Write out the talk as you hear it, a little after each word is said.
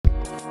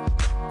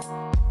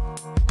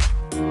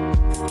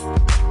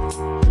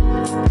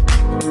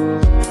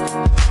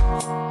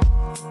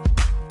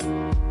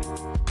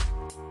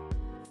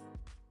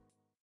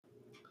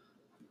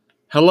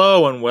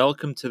Hello and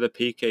welcome to the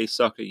PK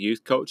Soccer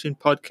Youth Coaching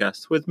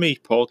Podcast with me,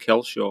 Paul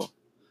Kelshaw.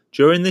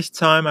 During this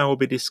time, I will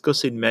be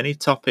discussing many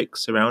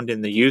topics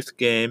surrounding the youth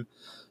game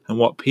and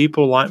what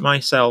people like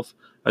myself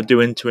are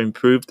doing to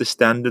improve the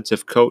standards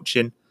of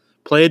coaching,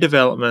 player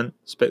development,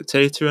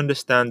 spectator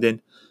understanding,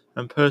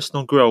 and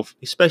personal growth,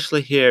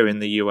 especially here in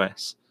the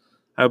US.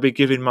 I will be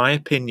giving my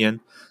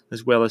opinion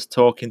as well as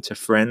talking to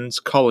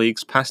friends,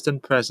 colleagues, past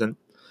and present,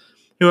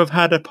 who have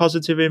had a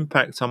positive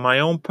impact on my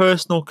own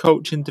personal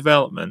coaching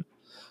development,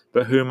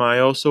 but whom I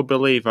also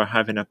believe are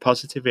having a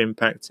positive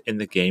impact in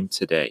the game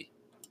today.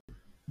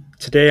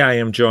 Today I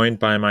am joined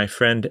by my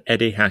friend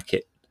Eddie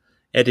Hackett.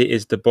 Eddie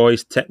is the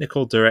boys'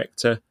 technical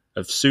director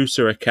of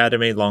Sousa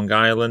Academy, Long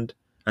Island,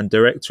 and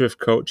director of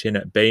coaching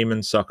at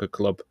Bayman Soccer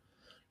Club.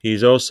 He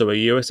is also a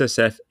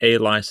USSF A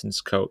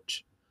licensed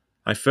coach.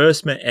 I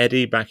first met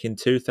Eddie back in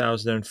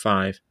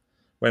 2005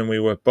 when we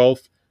were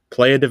both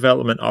player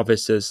development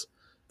officers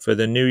for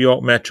the New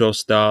York Metro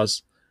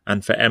Stars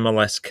and for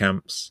MLS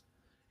camps.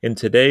 In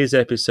today's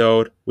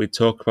episode, we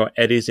talk about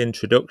Eddie's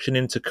introduction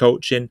into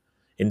coaching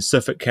in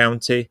Suffolk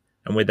County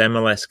and with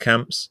MLS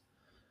camps.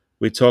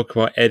 We talk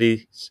about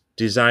Eddie's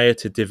desire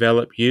to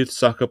develop youth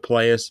soccer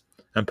players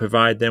and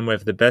provide them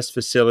with the best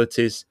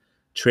facilities,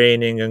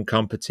 training and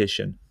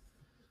competition.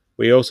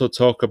 We also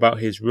talk about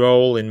his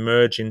role in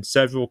merging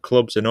several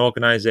clubs and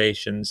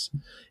organizations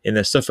in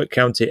the Suffolk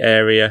County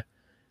area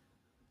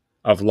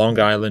of Long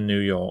Island, New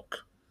York.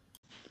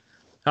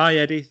 Hi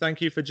Eddie, thank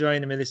you for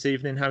joining me this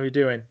evening. How are you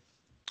doing?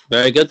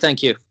 Very good,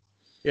 thank you.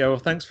 Yeah, well,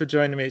 thanks for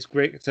joining me. It's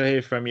great to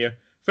hear from you.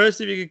 First,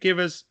 if you could give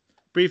us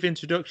a brief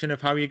introduction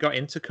of how you got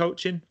into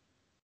coaching.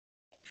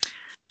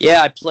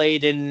 Yeah, I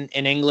played in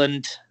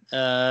England,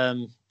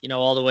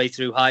 all the way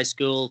through high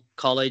school,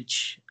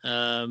 college,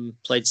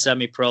 played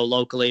semi-pro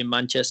locally in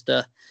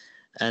Manchester.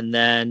 And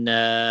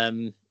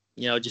then,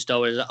 just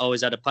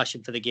always had a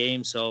passion for the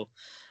game. So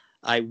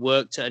I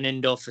worked at an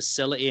indoor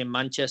facility in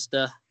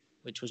Manchester,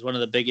 which was one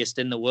of the biggest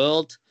in the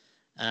world.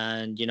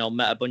 And,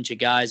 met a bunch of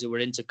guys who were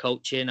into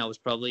coaching. I was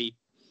probably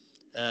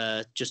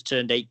just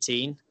turned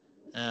 18.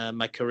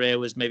 My career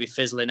was maybe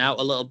fizzling out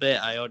a little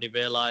bit. I already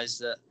realized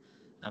that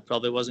I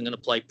probably wasn't going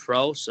to play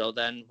pro. So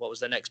then what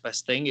was the next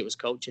best thing? It was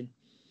coaching.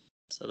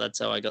 So that's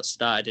how I got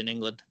started in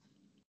England.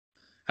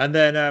 And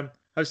then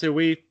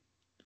obviously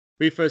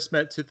we first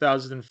met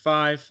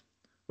 2005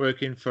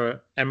 working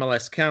for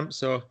MLS camp,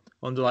 so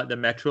under like the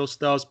Metro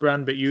Stars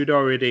brand, but you'd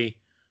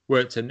already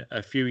worked in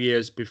a few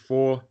years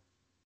before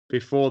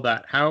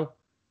that. How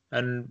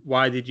and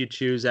why did you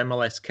choose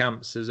MLS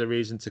camps as a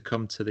reason to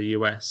come to the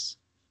US?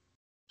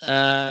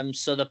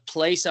 So the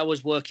place I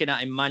was working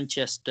at in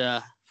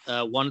Manchester,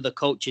 one of the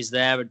coaches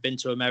there had been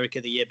to America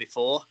the year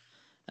before.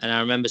 And I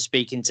remember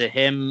speaking to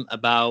him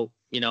about,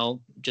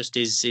 just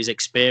his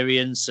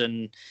experience.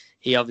 And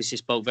he obviously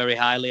spoke very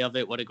highly of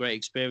it. What a great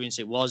experience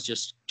it was,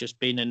 just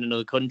being in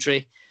another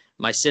country.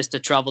 My sister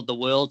traveled the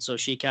world, so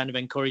she kind of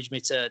encouraged me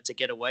to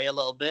get away a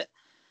little bit.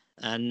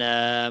 And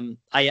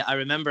I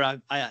remember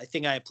I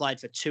think I applied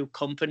for 2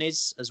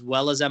 companies as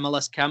well as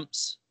MLS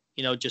camps,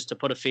 just to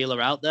put a feeler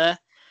out there.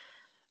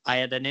 I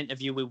had an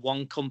interview with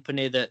one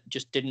company that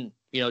just didn't,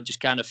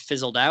 just kind of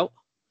fizzled out.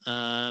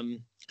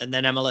 And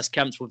then MLS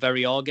camps were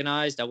very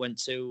organized. I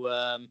went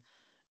to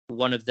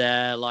one of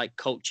their like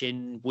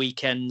coaching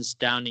weekends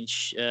down in,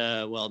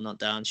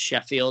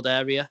 Sheffield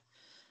area.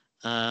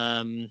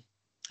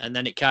 And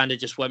then it kind of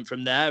just went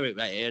from there.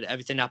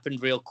 Everything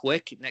happened real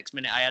quick. Next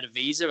minute, I had a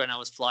visa and I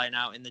was flying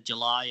out in the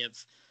July of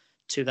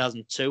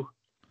 2002.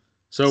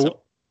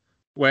 So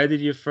where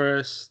was your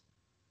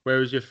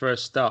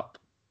first stop?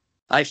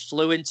 I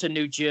flew into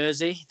New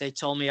Jersey. They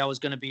told me I was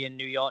going to be in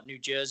New York, New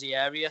Jersey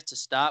area to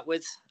start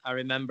with. I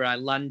remember I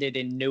landed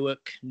in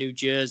Newark, New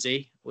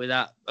Jersey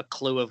without a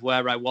clue of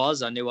where I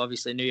was. I knew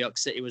obviously New York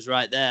City was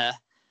right there.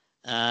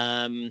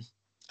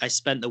 I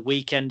spent the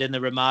weekend in the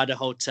Ramada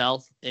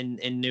Hotel in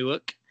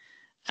Newark.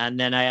 And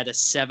then I had a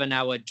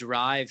 7-hour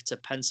drive to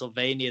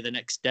Pennsylvania the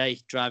next day,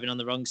 driving on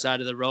the wrong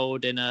side of the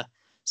road in a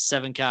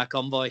 7-car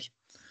convoy.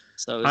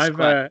 So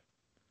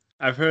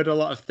I've heard a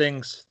lot of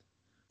things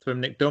from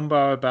Nick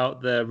Dunbar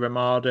about the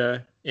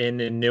Ramada in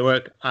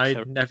Newark.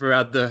 I never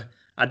had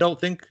I don't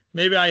think,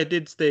 maybe I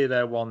did stay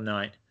there one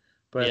night,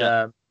 but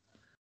yeah.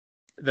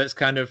 That's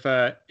kind of,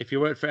 if you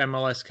work for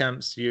MLS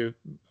camps,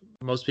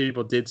 most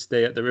people did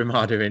stay at the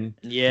Ramada in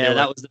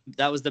Newark.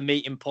 that was the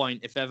meeting point.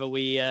 If ever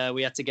we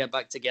had to get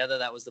back together,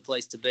 that was the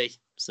place to be.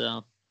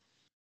 So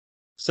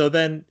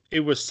then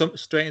it was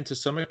straight into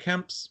summer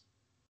camps?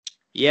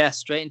 Yeah,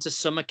 straight into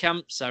summer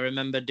camps. I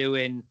remember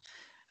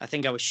I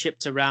think I was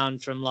shipped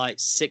around from like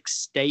 6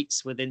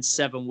 states within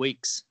 7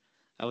 weeks.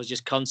 I was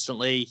just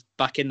constantly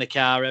back in the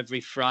car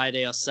every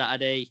Friday or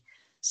Saturday,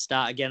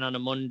 start again on a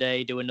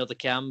Monday, do another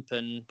camp.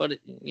 But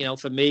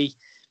for me,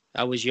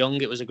 I was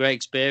young. It was a great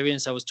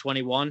experience. I was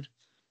 21,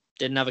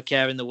 didn't have a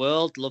care in the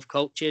world, loved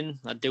coaching.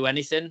 I'd do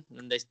anything.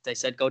 And they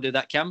said, go do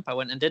that camp. I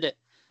went and did it.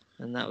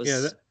 And that was,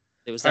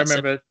 it was that I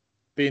remember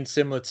being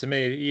similar to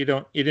me. You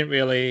didn't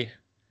really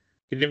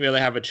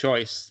have a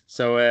choice.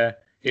 So it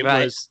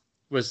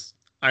was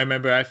I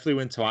remember I flew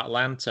into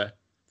Atlanta,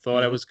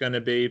 thought I was going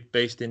to be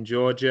based in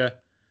Georgia.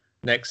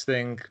 Next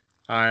thing,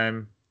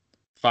 I'm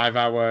 5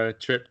 hour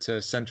trip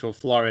to Central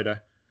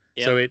Florida.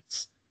 So Yep.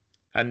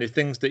 and the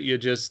things that you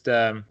just,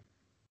 I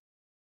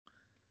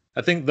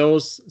think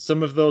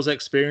some of those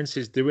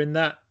experiences doing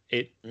that,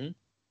 Mhm.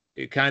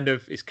 it kind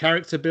of is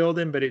character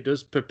building, but it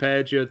does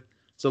prepare you.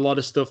 There's a lot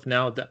of stuff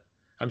now that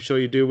I'm sure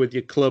you do with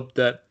your club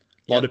that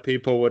a lot Yep. of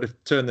people would have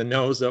turned the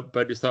nose up,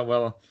 but you thought,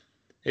 well,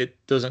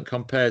 it doesn't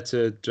compare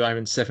to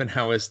driving 7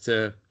 hours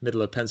to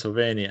middle of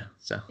Pennsylvania.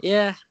 So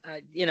Yeah,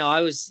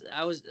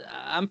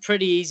 I'm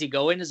pretty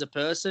easygoing as a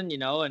person,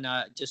 and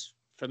I just,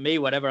 for me,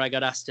 whatever I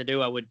got asked to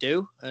do, I would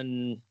do,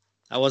 and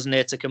I wasn't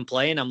here to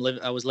complain.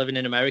 I was living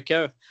in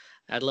America,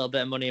 I had a little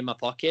bit of money in my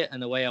pocket,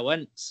 and away I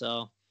went.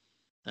 So,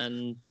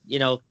 and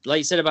like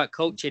you said about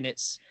coaching,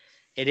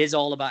 it is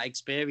all about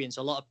experience.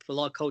 A lot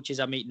of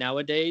coaches I meet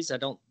nowadays,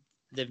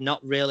 they've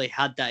not really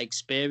had that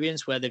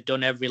experience where they've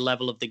done every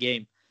level of the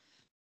game,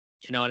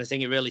 and I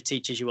think it really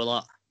teaches you a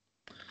lot.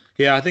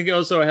 yeah, I think it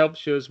also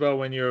helps you as well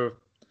when you're,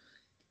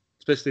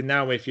 especially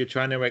now, if you're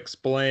trying to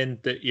explain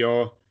that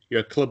your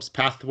club's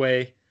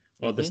pathway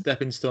or the Hmm.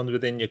 stepping stones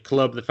within your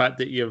club, the fact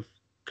that you've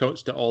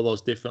coached at all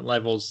those different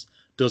levels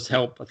does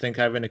help. I think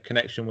having a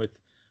connection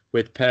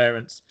with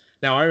parents.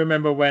 Now, I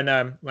remember when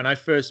I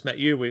first met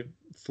you, we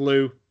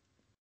flew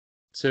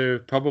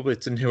probably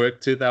to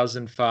Newark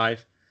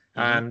 2005, Hmm.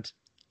 and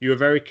you were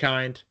very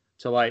kind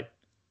to like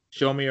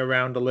show me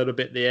around a little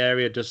bit the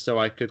area just so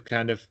I could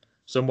kind of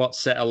somewhat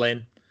settle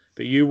in.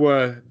 But you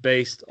were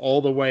based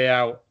all the way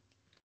out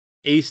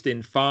east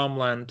in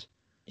farmland.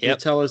 Can you Yep.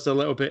 tell us a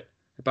little bit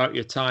about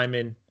your time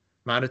in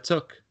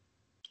Manitouk?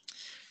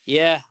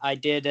 Yeah, I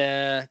did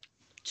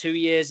 2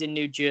 years in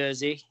New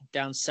Jersey,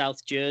 down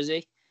South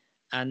Jersey,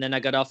 and then I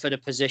got offered a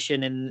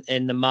position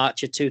in the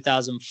March of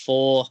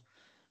 2004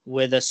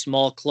 with a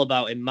small club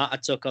out in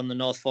Matatuck on the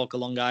North Fork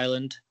of Long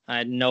Island. I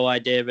had no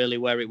idea really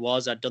where it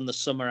was. I'd done the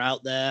summer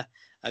out there.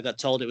 I got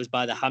told it was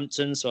by the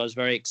Hamptons, so I was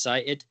very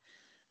excited.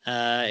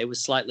 It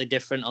was slightly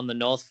different on the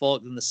North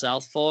Fork than the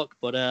South Fork,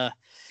 but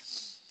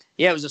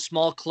yeah, it was a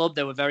small club.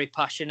 They were very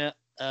passionate.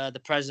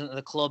 The president of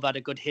the club had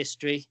a good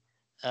history.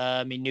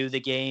 He knew the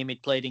game.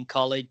 He'd played in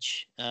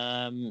college.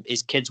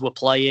 His kids were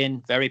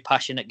playing. Very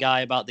passionate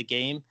guy about the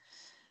game.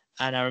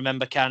 And I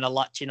remember kind of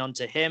latching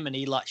onto him, and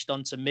he latched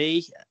onto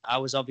me. I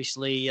was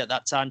obviously at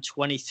that time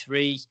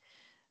 23.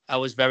 I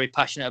was very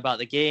passionate about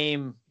the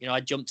game. I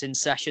jumped in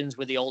sessions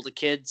with the older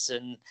kids,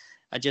 and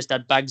I just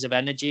had bags of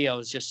energy. I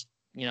was just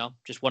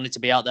wanted to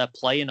be out there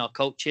playing or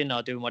coaching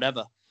or doing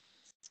whatever.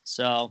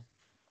 So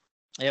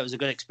yeah, it was a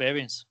good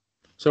experience.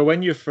 So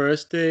when you were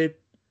first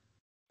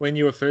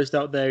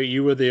out there,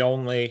 you were the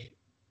only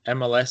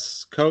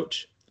MLS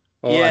coach,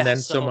 and Yeah, then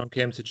so someone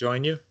came to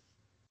join you.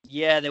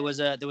 yeah, there was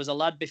a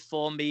lad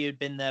before me who'd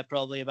been there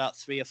probably about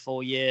 3 or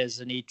 4 years,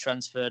 and he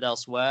transferred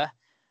elsewhere.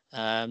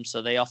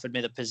 So they offered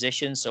me the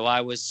position. So I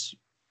was,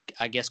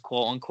 I guess,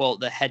 quote unquote,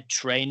 the head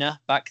trainer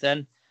back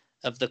then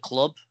of the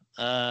club.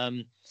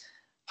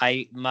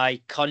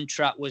 My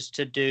contract was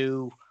to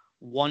do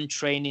one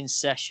training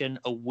session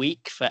a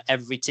week for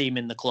every team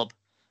in the club,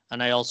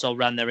 and I also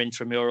ran their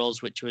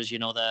intramurals, which was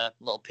their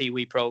little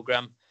pee-wee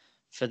program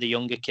for the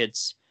younger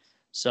kids.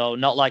 So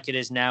not like it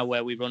is now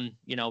where we run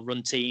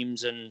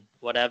teams and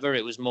whatever.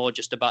 It was more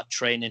just about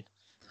training,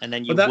 and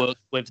then But you that work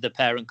with the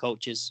parent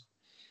coaches.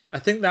 I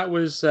think that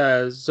was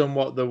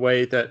somewhat the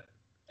way that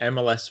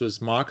MLS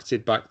was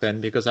marketed back then,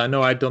 because I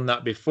know I'd done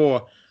that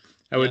before.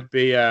 I Yeah, would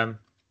be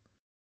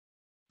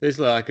this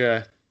like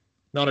a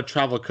not a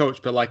travel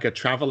coach, but like a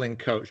traveling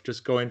coach,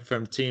 just going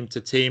from team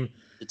to team.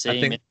 the I team. Yeah,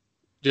 think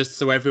just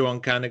so everyone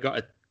kind of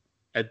got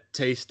a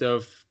taste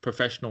of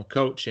professional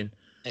coaching.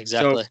 So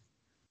exactly.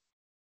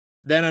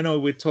 then I know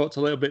we talked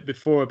a little bit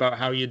before about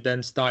how you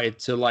then started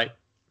to like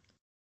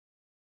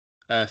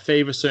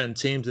favor certain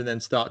teams and then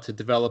start to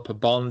develop a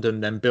bond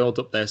and then build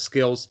up their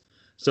skills.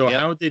 So Yep.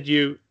 how did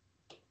you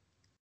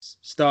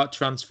start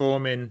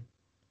transforming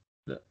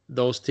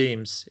those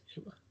teams?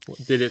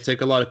 Did it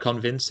take a lot of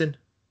convincing?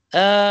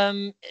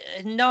 Um,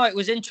 no, it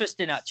was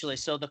interesting actually.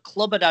 So the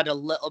club had a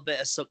little bit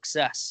of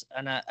success,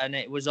 and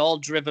it was all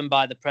driven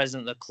by the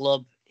president of the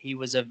club. He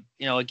was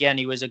again,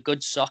 he was a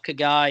good soccer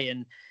guy,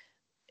 and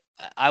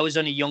I was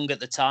only young at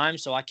the time,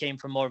 so I came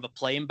from more of a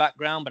playing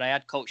background, but I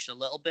had coached a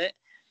little bit.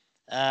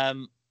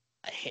 Um,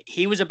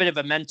 he was a bit of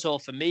a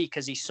mentor for me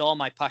because he saw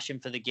my passion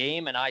for the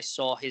game, and I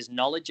saw his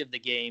knowledge of the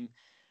game.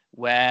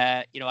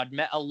 Where I'd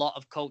met a lot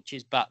of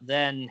coaches back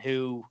then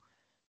who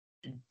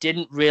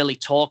didn't really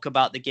talk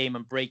about the game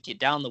and break it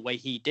down the way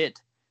he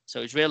did.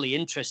 So it's really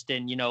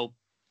interesting.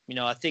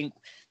 I think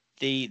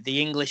the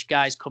English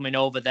guys coming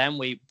over then,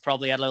 we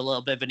probably had a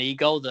little bit of an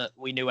ego that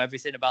we knew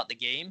everything about the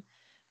game.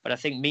 But I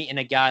think meeting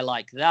a guy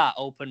like that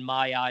opened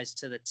my eyes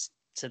to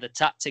the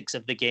tactics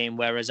of the game,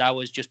 whereas I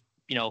was just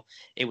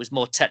it was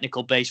more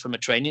technical based from a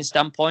training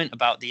standpoint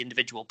about the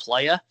individual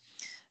player.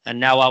 And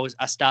now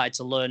I started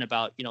to learn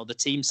about the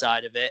team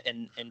side of it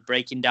and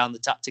breaking down the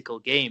tactical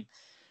game.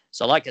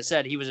 So, like I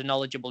said, he was a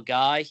knowledgeable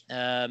guy.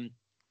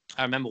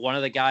 I remember one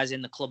of the guys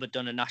in the club had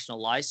done a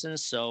national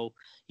license, so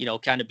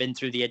kind of been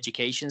through the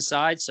education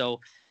side. So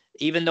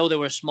even though they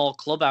were a small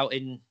club out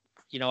in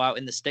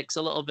the sticks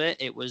a little bit,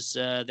 it was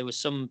there was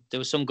some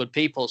good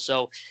people.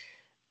 So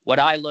what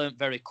I learned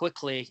very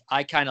quickly,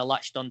 I kind of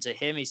latched onto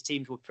him. His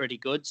teams were pretty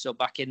good. So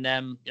back in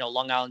them,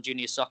 Long Island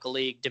Junior Soccer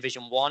League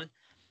Division 1,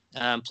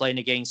 playing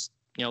against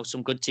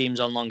some good teams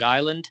on Long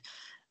Island.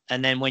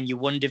 And then when you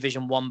won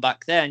Division 1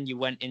 back then, you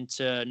went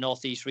into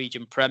Northeast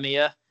Region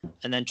Premier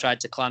and then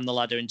tried to climb the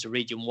ladder into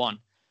Region 1.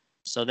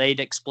 So they'd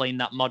explained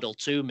that model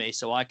to me.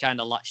 So I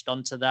kind of latched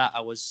onto that.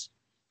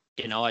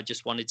 I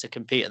just wanted to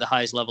compete at the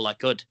highest level I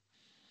could.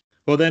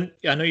 Well, then,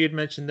 I know you'd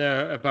mentioned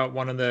there about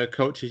one of the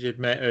coaches you'd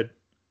met had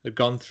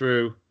gone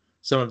through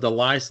some of the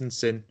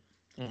licensing.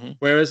 Mm-hmm.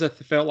 Whereas I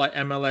felt like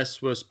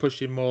MLS was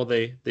pushing more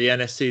the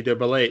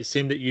NSCAA, it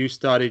seemed that you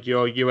started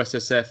your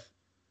USSF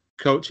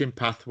coaching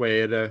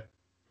pathway at a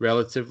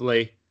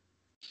relatively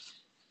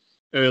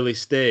early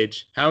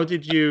stage. How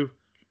did you,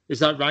 is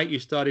that right? You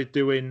started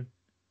doing,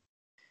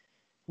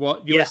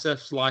 what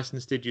USF's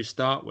license did you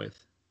start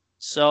with?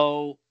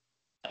 So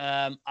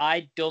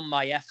I'd done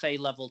my FA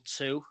level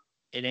 2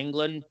 in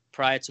England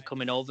prior to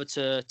coming over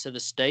to the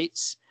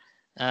States.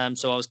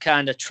 So I was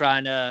kind of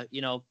trying to,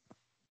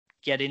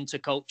 get into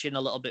coaching a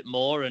little bit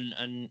more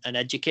and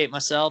educate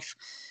myself.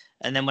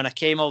 And then when I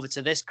came over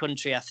to this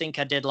country, I think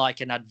I did like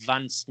an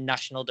advanced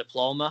national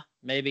diploma,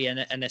 maybe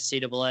an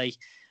NSCAA,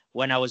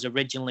 when I was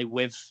originally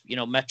with,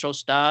 Metro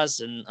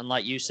Stars. And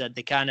like you said,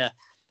 they kind of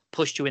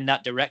pushed you in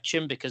that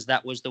direction because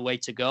that was the way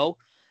to go.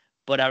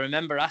 But I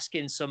remember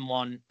asking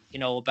someone,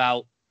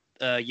 about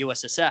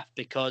USSF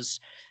because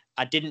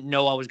I didn't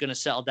know I was going to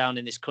settle down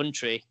in this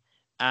country.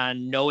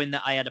 And knowing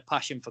that I had a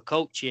passion for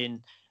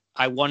coaching,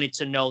 I wanted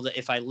to know that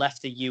if I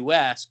left the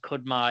US,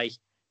 could my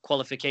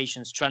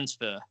qualifications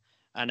transfer?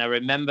 And I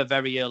remember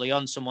very early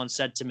on, someone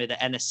said to me that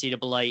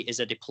NSCAA is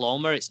a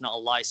diploma. It's not a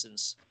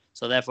license.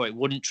 So therefore, it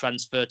wouldn't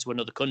transfer to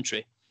another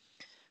country.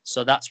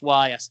 So that's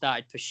why I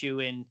started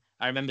pursuing.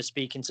 I remember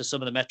speaking to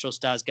some of the Metro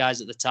Stars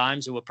guys at the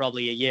times who were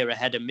probably a year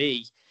ahead of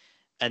me.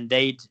 And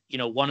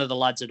one of the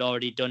lads had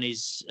already done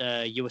his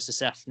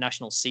USSF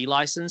National C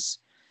license.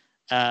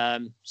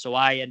 So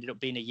I ended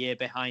up being a year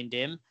behind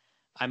him.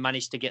 I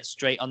managed to get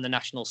straight on the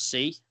National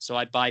C. So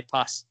I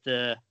bypassed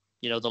the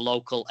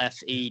local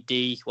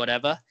FED,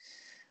 whatever.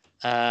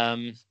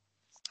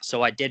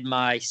 So I did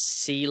my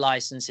C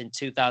license in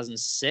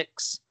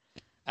 2006.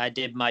 I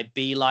did my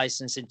B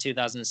license in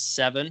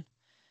 2007.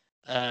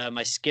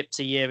 I skipped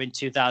a year in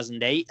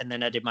 2008, and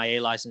then I did my A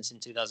license in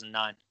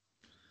 2009.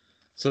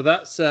 So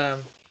that's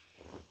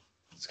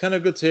it's kind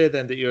of good to hear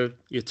then that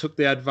you took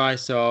the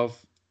advice of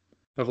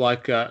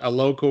like a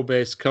local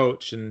based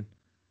coach and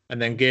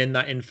then gained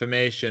that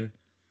information.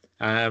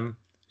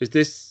 Is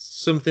this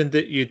something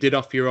that you did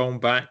off your own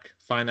back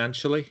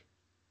financially?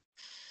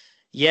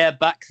 Yeah,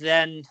 back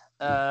then,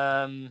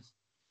 there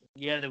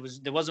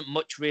wasn't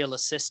much real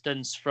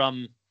assistance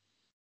from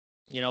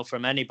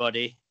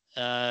anybody.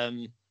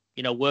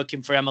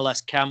 Working for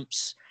MLS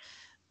camps,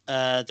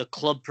 the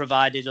club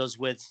provided us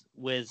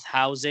with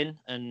housing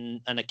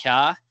and a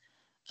car,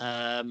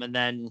 and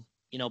then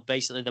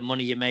basically the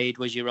money you made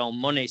was your own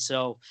money.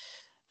 So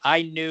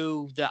I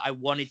knew that I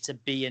wanted to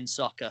be in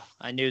soccer.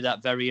 I knew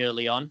that very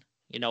early on.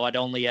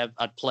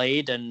 I'd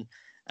played and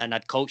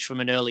I'd coached from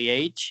an early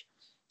age.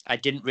 I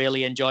didn't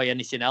really enjoy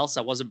anything else.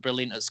 I wasn't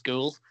brilliant at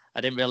school.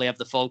 I didn't really have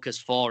the focus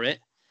for it.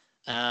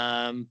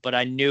 But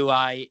I knew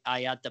I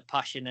had the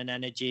passion and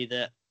energy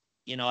that,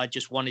 I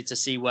just wanted to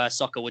see where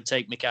soccer would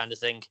take me kind of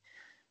thing.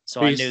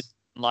 So I knew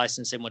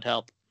licensing would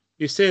help.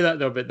 You say that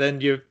though, but then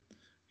you're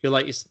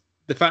like,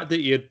 the fact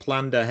that you'd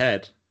planned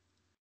ahead,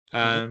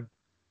 it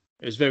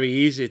was very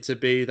easy to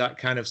be that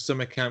kind of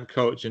summer camp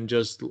coach and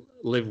just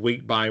live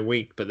week by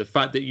week. But the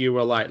fact that you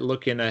were like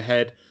looking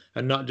ahead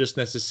and not just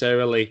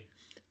necessarily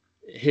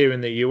here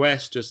in the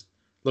US, just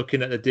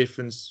looking at the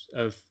difference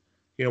of,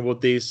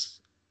 would these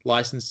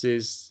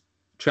licenses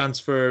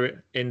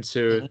transfer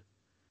into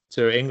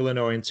to England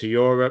or into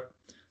Europe?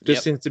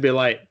 Just seems to be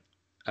like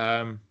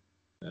a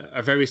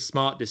very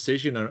smart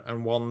decision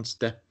and one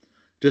step.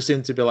 Just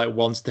seems to be like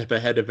one step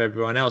ahead of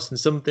everyone else, and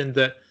something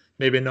that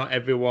maybe not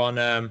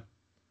everyone.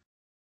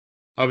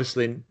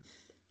 Obviously,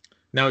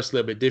 now it's a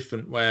little bit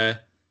different. Where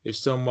if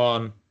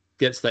someone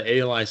gets the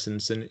A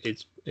license and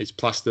it's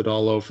plastered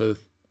all over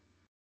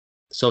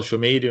social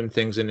media and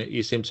things, and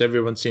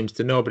everyone seems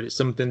to know, but it's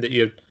something that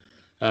you've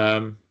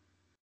kind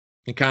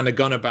of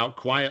gone about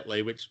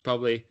quietly, which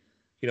probably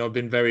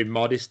been very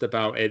modest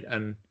about it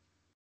and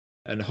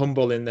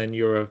humble in then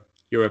your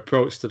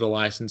approach to the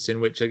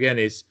licensing, which again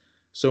is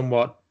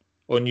somewhat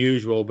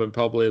unusual, but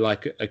probably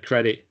like a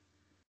credit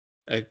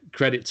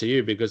to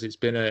you because it's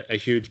been a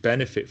huge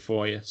benefit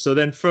for you. So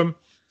then from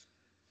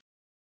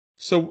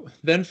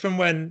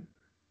when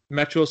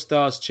Metro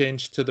Stars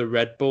changed to the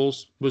Red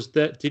Bulls,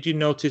 did you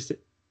notice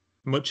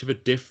much of a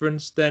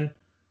difference then?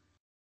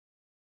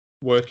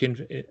 Was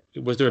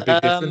there a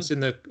big difference in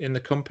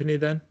the company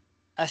then?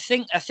 I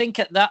think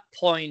at that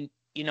point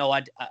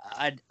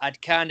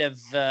I'd kind of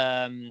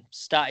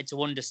started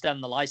to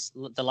understand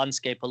the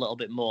landscape a little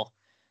bit more.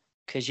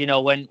 Because,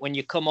 when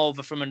you come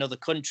over from another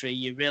country,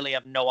 you really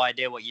have no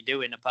idea what you're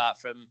doing apart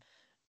from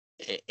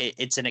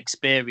it's an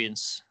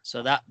experience.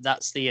 So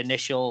that's the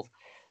initial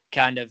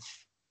kind of,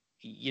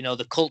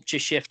 the culture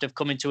shift of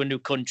coming to a new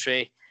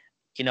country.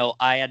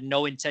 I had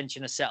no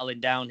intention of settling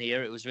down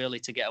here. It was really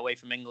to get away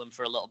from England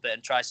for a little bit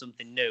and try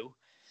something new.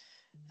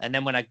 And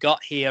then when I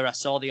got here, I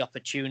saw the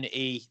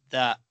opportunity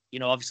that,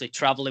 obviously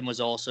traveling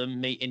was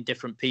awesome, meeting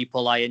different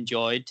people I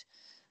enjoyed.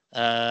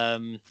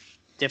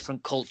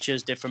 Different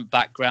cultures, different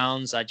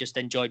backgrounds. I just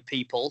enjoyed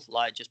people,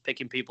 like just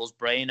picking people's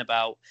brain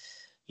about,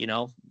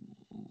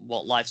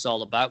 what life's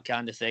all about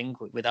kind of thing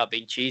without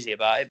being cheesy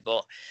about it.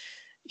 But,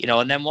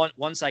 and then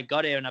once I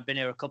got here and I've been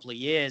here a couple of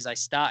years, I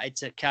started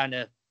to kind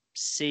of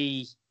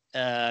see,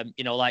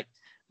 like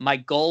my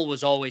goal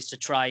was always to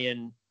try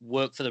and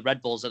work for the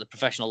Red Bulls at the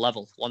professional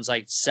level. Once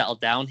I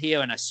settled down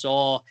here and I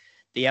saw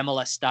the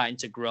MLS starting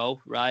to grow,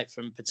 right,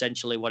 from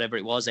potentially whatever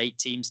it was, 8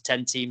 teams,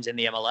 10 teams in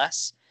the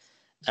MLS.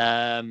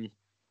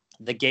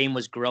 The game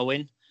was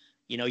growing.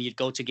 You'd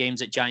go to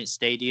games at Giant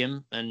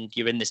Stadium and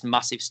you're in this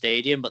massive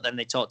stadium, but then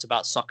they talked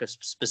about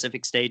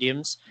soccer-specific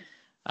stadiums.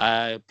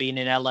 Being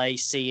in LA,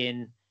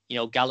 seeing,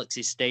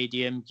 Galaxy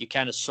Stadium, you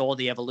kind of saw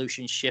the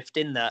evolution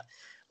shifting that.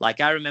 Like,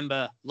 I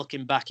remember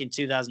looking back in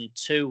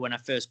 2002 when I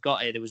first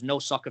got here, there was no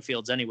soccer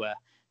fields anywhere.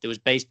 There was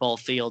baseball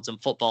fields and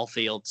football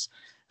fields.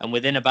 And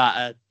within about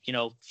a,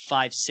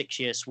 5-6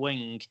 year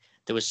swing,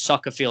 there was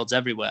soccer fields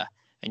everywhere.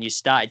 And you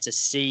started to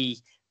see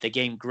the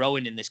game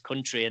growing in this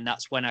country. And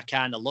that's when I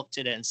kind of looked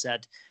at it and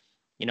said,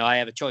 I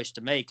have a choice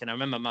to make. And I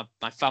remember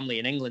my family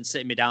in England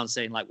sitting me down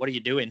saying, like, what are you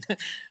doing?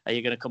 Are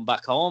you going to come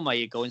back home? Are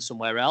you going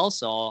somewhere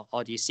else? Or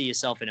do you see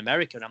yourself in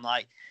America? And I'm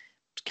like,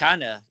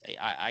 kind of,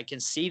 I can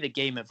see the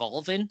game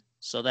evolving.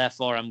 So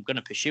therefore, I'm going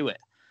to pursue it,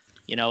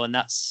 and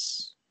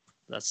that's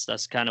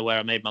kind of where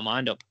I made my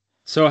mind up.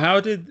 So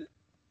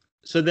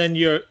then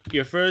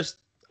your first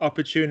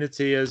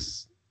opportunity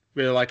as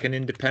really like an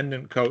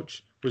independent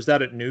coach, was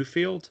that at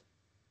Newfield?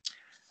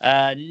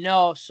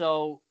 No.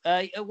 So,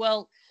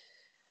 well,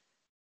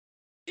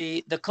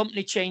 the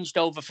company changed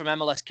over from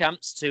MLS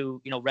Camps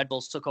to, Red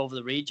Bulls took over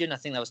the region. I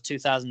think that was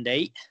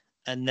 2008.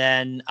 And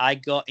then I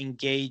got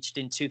engaged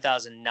in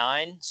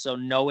 2009. So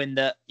knowing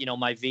that,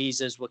 my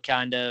visas were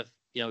kind of,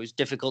 it was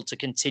difficult to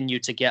continue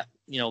to get,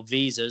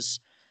 visas.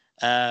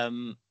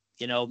 Me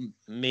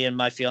and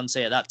my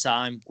fiance at that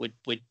time,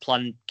 we'd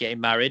planned getting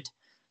married.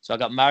 So I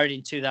got married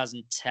in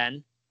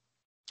 2010.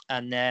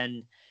 And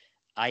then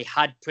I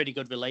had pretty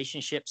good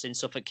relationships in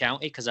Suffolk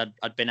County because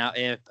I'd been out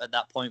here at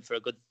that point for a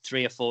good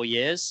 3 or 4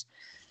 years.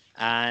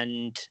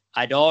 And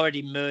I'd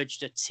already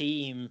merged a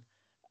team.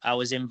 I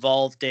was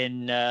involved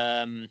in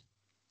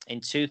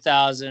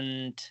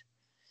 2000,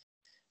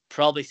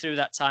 probably through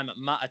that time at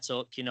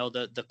Matatuk,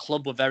 the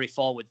club were very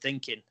forward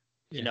thinking,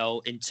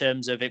 in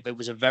terms of it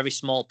was a very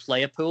small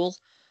player pool.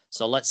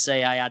 So let's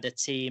say I had a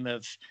team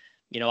of,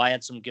 I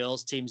had some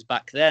girls teams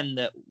back then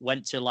that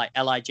went to like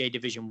LIJ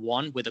Division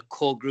 1 with a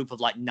core group of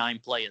like 9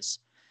 players.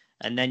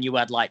 And then you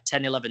had like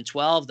 10, 11,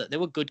 12 that they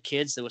were good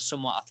kids. They were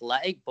somewhat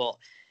athletic, but,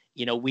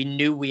 we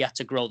knew we had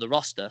to grow the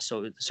roster.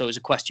 So it was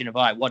a question of,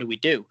 all right, what do we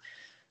do?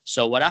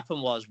 So what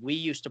happened was we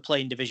used to play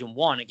in Division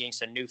 1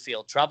 against a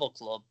Newfield Travel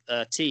Club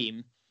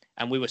team,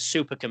 and we were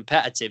super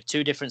competitive,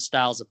 2 different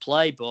styles of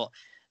play, but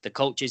the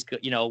coaches,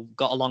 got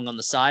along on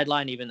the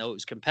sideline, even though it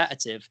was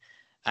competitive.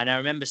 And I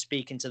remember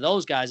speaking to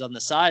those guys on the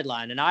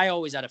sideline, and I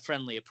always had a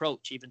friendly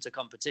approach, even to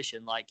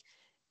competition. Like,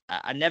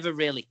 I never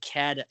really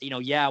cared,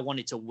 I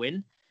wanted to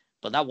win,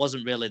 but that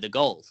wasn't really the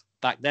goal.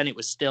 Back then it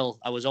was still,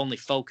 I was only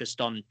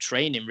focused on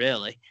training,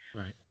 really.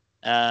 Right.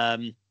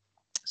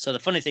 So the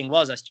funny thing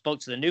was, I spoke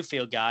to the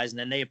Newfield guys, and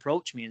then they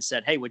approached me and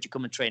said, hey, would you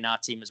come and train our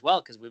team as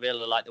well? Because we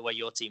really like the way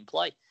your team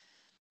play.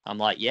 I'm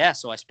like, yeah.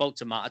 So I spoke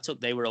to Matatuk.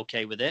 They were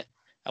okay with it.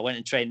 I went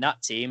and trained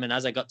that team. And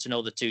as I got to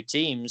know the 2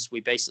 teams, we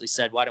basically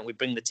said, why don't we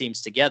bring the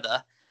teams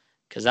together?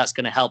 Because that's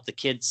going to help the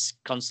kids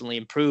constantly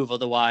improve.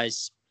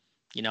 Otherwise,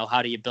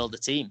 how do you build a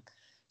team?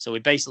 So we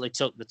basically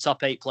took the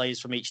top 8 players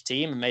from each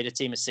team and made a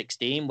team of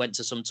 16, went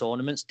to some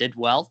tournaments, did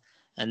well.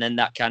 And then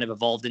that kind of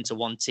evolved into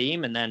one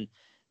team. And then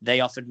they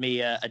offered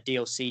me a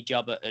DOC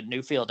job at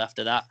Newfield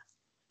after that.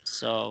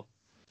 So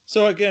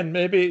again,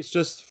 maybe it's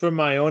just from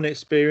my own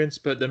experience,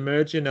 but the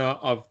merging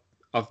of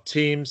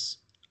teams,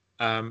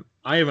 I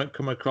haven't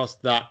come across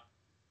that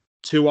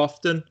too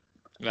often.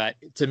 Right.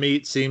 To me,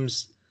 it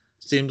seems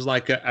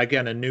like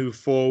a new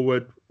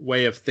forward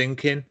way of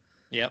thinking.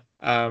 Yep.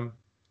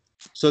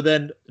 So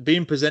then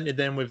being presented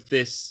then with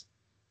this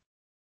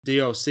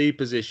DOC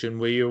position,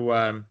 were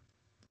you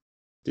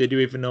did you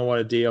even know what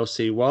a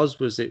DOC was?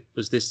 Was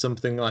this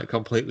something like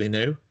completely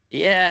new?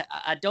 Yeah,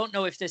 I don't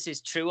know if this is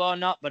true or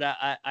not, but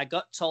I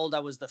got told I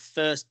was the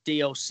first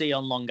DOC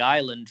on Long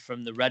Island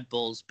from the Red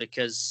Bulls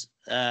because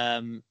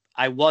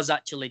I was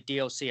actually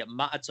DOC at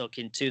Matatuk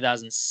in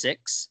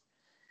 2006.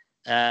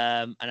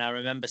 And I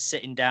remember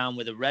sitting down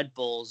with the Red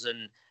Bulls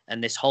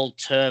and this whole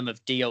term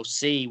of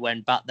DOC,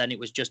 when back then it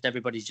was just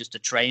everybody's just a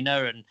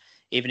trainer. And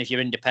even if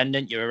you're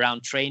independent, you're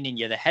around training,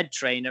 you're the head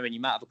trainer and you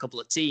might have a couple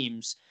of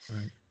teams.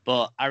 Right.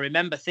 But I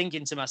remember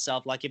thinking to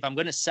myself, like, if I'm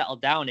going to settle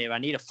down here, I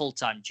need a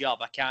full-time job.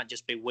 I can't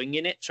just be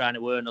winging it, trying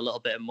to earn a little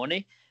bit of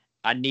money.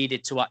 I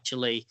needed to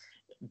actually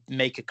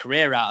make a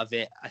career out of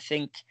it. I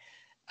think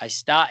I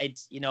started,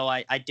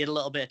 I did a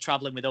little bit of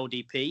traveling with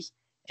ODP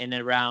in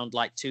around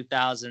like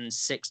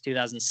 2006,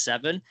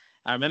 2007.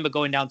 I remember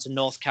going down to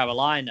North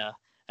Carolina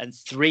and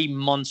 3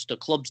 monster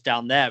clubs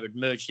down there had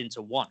merged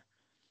into one.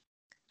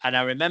 And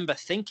I remember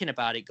thinking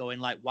about it, going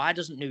like, why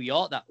doesn't New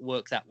York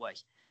work that way?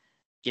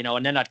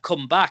 And then I'd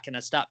come back and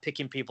I'd start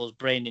picking people's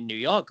brain in New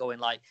York, going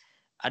like,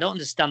 I don't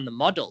understand the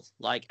model.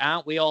 Like,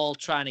 aren't we all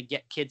trying to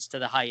get kids to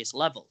the highest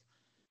level?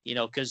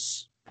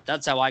 Because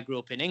that's how I grew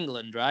up in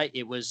England, right?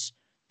 It was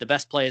the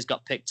best players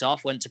got picked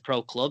off, went to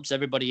pro clubs.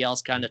 Everybody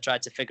else kind of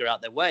tried to figure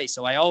out their way.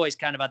 So I always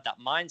kind of had that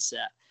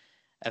mindset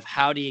of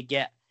how do you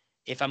get,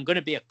 if I'm going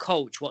to be a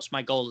coach, what's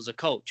my goal as a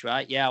coach,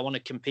 right? Yeah, I want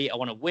to compete, I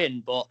want to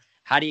win, but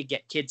how do you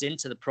get kids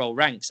into the pro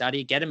ranks? How do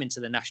you get them into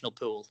the national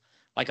pool?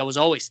 Like, I was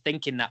always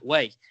thinking that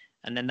way.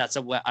 And then that's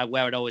where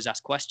I'd always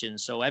ask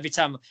questions. So every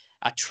time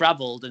I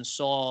traveled and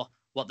saw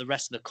what the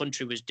rest of the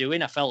country was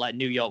doing, I felt like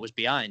New York was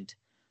behind.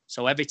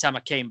 So every time I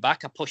came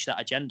back, I pushed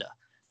that agenda.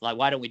 Like,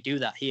 why don't we do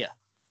that here?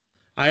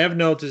 I have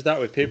noticed that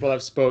with people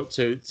I've spoke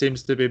to, it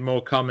seems to be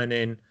more common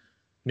in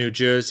New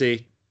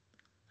Jersey.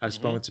 I've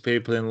spoken to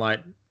people in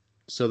like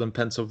southern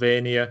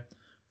Pennsylvania,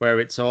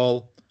 where it's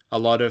all a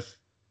lot of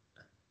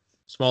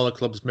smaller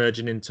clubs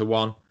merging into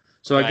one.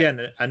 So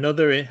again,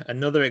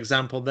 another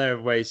example there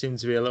where you seem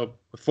to be a little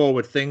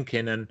forward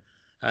thinking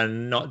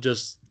and not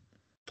just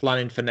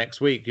planning for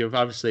next week. You're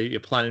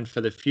planning for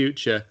the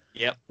future.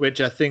 Yep. Which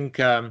I think,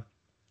 again,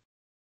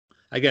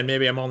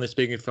 maybe I'm only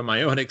speaking from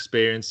my own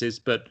experiences,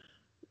 but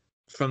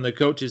from the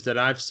coaches that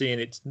I've seen,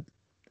 it's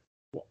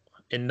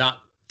in that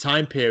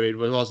time period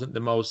wasn't the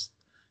most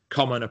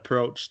common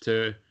approach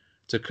to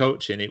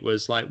coaching. It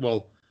was like,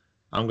 well,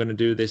 I'm going to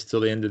do this till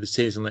the end of the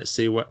season. Let's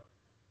see where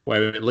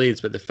it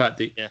leads. But the fact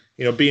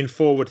that being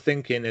forward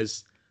thinking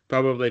has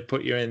probably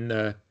put you in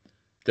the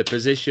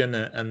position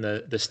and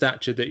the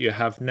stature that you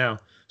have now.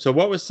 So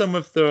what was some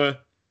of the?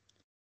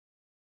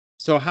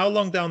 So how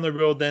long down the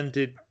road then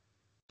did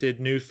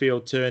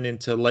Newfield turn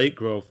into Lake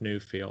Grove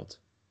Newfield?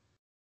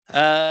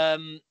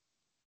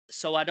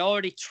 So I'd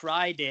already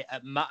tried it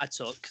at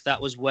Mattatuck.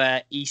 That was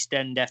where East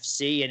End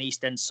FC and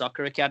East End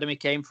Soccer Academy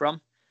came from.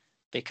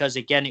 Because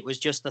again, it was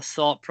just the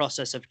thought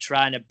process of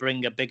trying to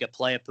bring a bigger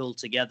player pool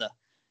together.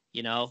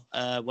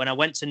 When I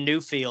went to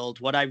Newfield,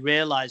 what I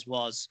realized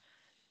was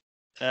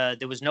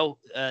there was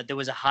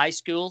a high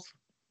school,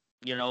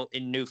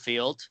 in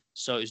Newfield.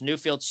 So it was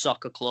Newfield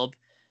Soccer Club.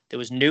 There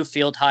was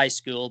Newfield High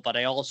School, but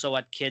I also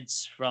had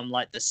kids from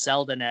like the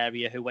Selden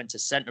area who went to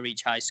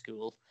Centereach High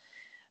School.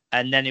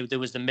 And then there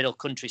was the Middle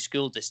Country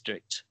School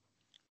District.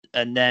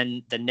 And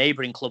then the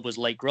neighboring club was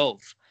Lake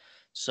Grove.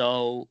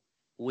 So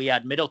we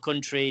had Middle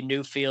Country,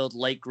 Newfield,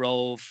 Lake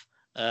Grove,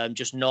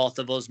 just north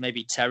of us,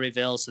 maybe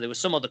Terryville. So there were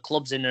some other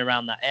clubs in and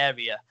around that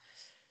area.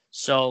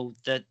 So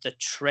the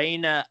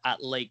trainer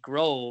at Lake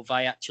Grove,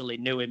 I actually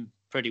knew him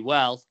pretty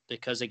well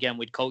because, again,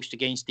 we'd coached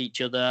against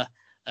each other.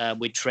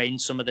 We'd trained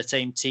some of the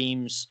same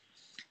teams.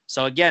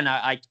 So, again,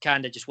 I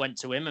kind of just went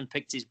to him and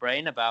picked his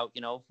brain about,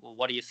 well,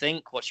 what do you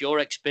think? What's your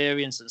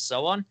experience? And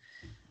so on.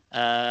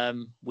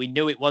 We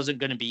knew it wasn't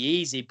going to be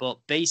easy, but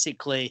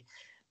basically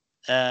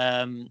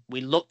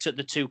we looked at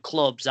the two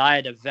clubs. I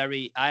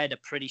had a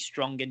pretty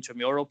strong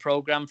intramural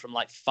program from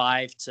like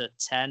 5 to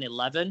 10,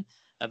 11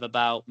 of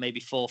about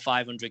maybe 400 or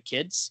 500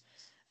 kids.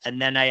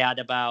 And then I had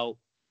about,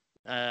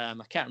 I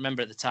can't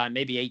remember at the time,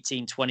 maybe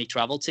 18, 20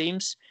 travel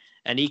teams.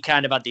 And he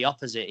kind of had the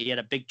opposite. He had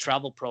a big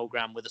travel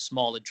program with a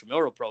small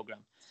intramural program.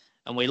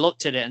 And we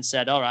looked at it and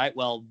said, all right,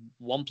 well,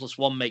 1 +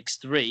 1 makes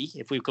 3.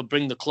 If we could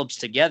bring the clubs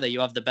together,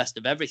 you have the best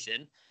of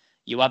everything.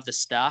 You have the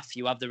staff,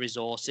 you have the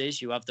resources,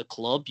 you have the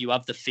club, you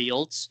have the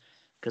fields.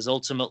 Because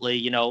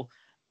ultimately,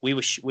 we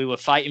were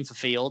fighting for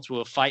fields. We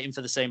were fighting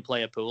for the same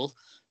player pool.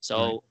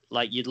 So,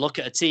 like, you'd look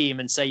at a team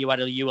and say you had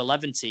a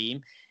U11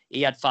 team.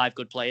 He had 5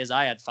 good players.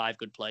 I had 5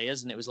 good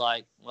players. And it was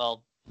like,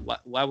 well,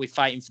 why are we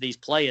fighting for these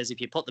players? If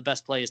you put the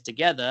best players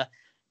together,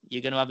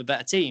 you're going to have a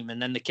better team.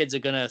 And then the kids are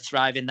going to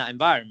thrive in that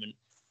environment.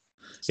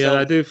 Yeah,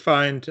 I do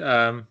find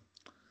there's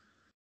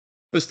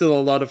still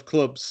a lot of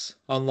clubs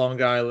on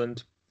Long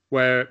Island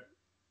where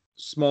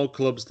small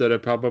clubs that are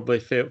probably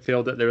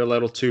feel that they're a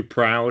little too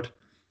proud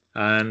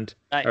and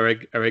are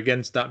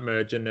against that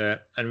merge. And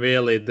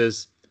really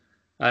there's,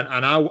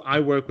 and I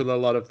work with a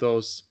lot of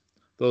those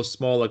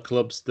smaller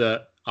clubs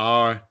that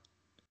are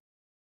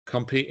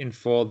competing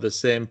for the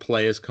same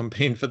players,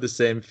 competing for the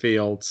same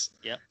fields.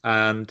 Yeah.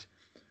 And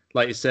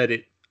like you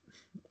said,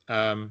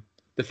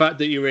 the fact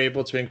that you were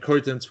able to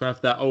encourage them to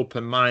have that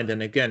open mind.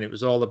 And again, it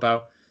was all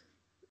about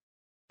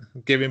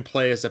giving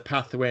players a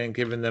pathway and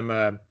giving them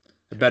a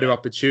better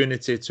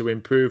opportunity to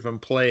improve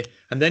and play.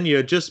 And then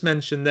you just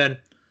mentioned then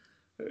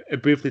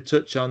briefly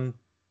touch on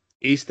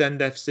East End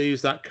FC.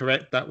 Is that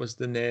correct? That was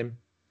the name. And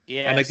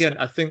Yeah. again,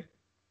 I think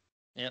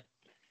Yep.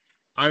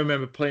 I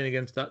remember playing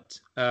against that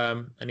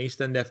an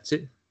East End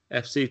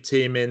FC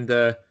team in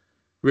the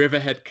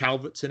Riverhead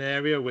Calverton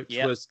area, which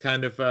Yep. was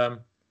kind of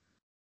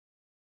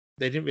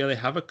they didn't really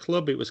have a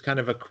club. It was kind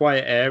of a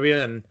quiet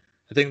area, and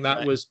I think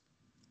that was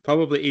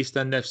probably East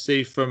End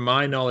FC, from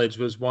my knowledge,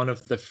 was one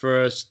of the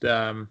first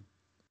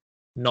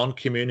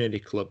non-community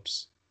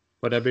clubs.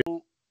 Whatever.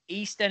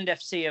 East End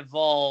FC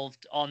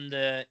evolved on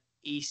the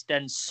East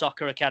End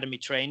Soccer Academy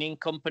Training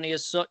Company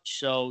as such.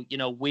 So, you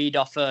know, we'd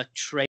offer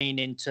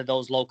training to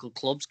those local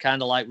clubs,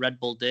 kind of like Red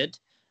Bull did.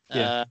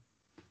 Yeah.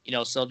 You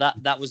know, so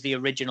that was the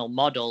original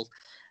model.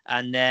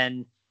 And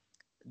then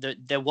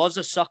there was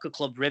a soccer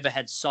club,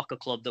 Riverhead Soccer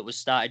Club, that was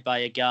started by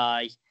a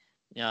guy.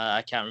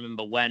 I can't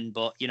remember when,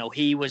 but, you know,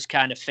 he was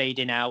kind of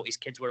fading out. His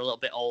kids were a little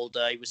bit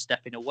older. He was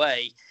stepping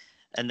away.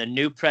 And the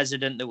new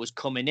president that was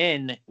coming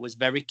in was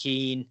very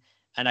keen.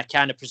 And I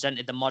kind of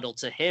presented the model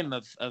to him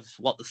of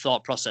what the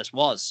thought process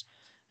was.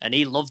 And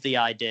he loved the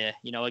idea.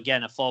 You know,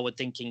 again, a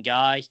forward-thinking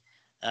guy.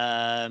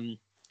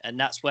 And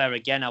that's where,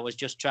 again, I was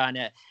just trying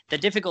to... The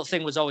difficult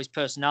thing was always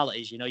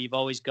personalities. You know, you've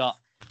always got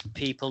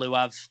people who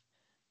have,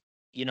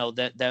 you know,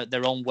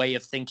 their own way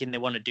of thinking they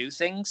want to do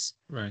things.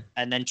 Right.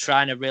 And then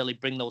trying to really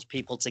bring those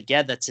people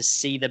together to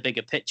see the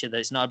bigger picture. That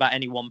it's not about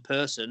any one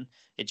person.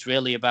 It's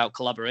really about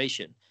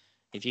collaboration.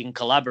 If you can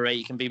collaborate,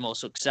 you can be more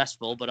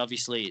successful. But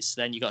obviously, it's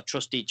then you got to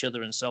trust each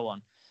other and so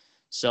on.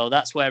 So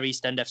that's where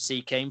East End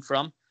FC came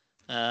from.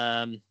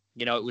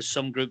 You know, it was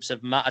some groups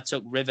of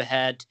Matatuck,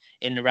 Riverhead,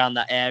 in and around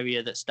that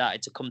area that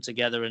started to come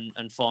together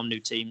and form new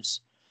teams.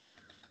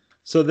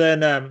 So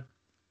then,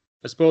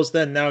 I suppose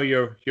then now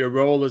your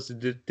role as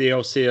the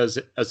DOC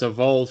has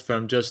evolved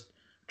from just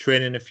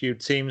training a few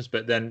teams,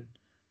 but then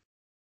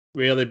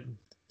really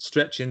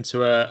stretch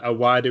into a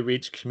wider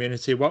reach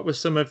community. What were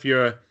some of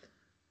your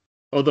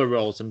other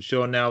roles? I'm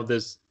sure now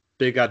there's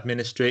big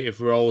administrative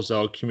roles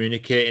or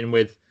communicating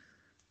with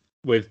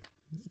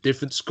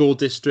different school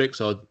districts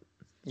or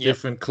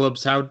different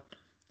clubs. How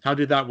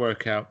did that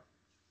work out?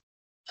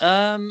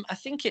 I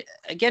think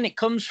it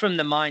comes from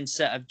the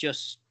mindset of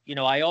just, you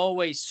know, I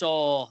always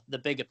saw the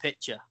bigger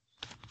picture,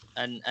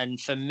 and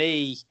for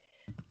me,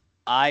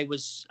 I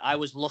was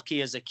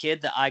lucky as a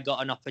kid that I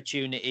got an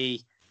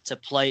opportunity to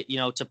play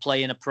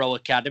in a pro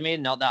academy.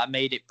 Not that I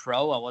made it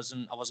pro. I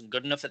wasn't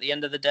good enough at the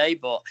end of the day,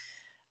 but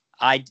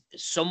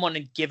someone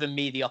had given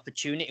me the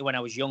opportunity when I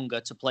was younger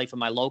to play for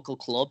my local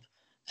club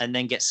and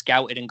then get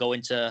scouted and go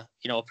into,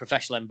 you know, a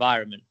professional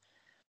environment.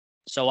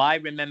 So I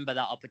remember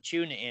that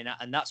opportunity,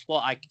 and that's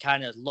what I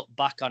kind of look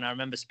back on. I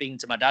remember speaking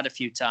to my dad a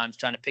few times,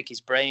 trying to pick his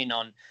brain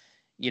on,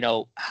 you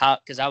know, how,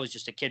 because I was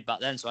just a kid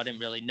back then, so I didn't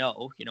really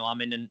know. You know,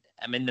 I'm in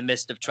the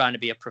midst of trying to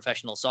be a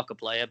professional soccer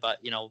player, but,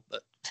 you know,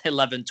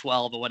 11,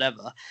 12 or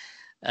whatever.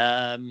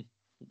 I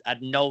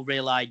had no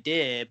real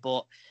idea,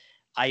 but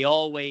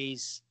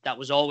that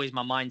was always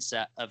my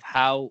mindset of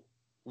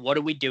what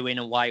are we doing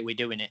and why are we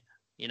doing it?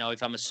 You know,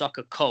 if I'm a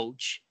soccer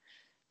coach,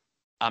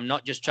 I'm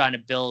not just trying to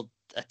build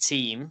a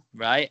team,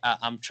 right?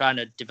 I'm trying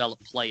to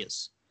develop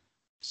players.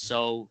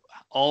 So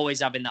always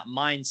having that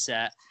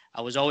mindset,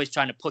 I was always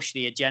trying to push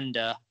the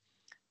agenda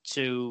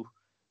to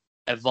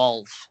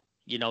evolve,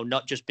 you know,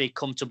 not just be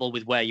comfortable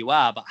with where you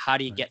are, but how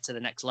do you get to the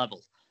next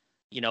level?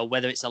 You know,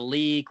 whether it's a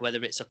league,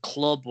 whether it's a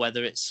club,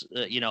 whether it's,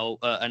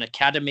 an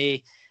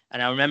academy.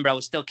 And I remember I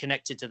was still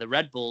connected to the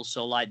Red Bulls.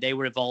 So like they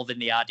were evolving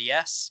the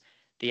RDS.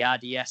 The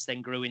RDS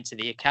then grew into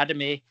the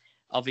academy.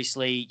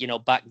 Obviously, you know,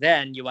 back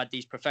then you had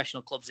these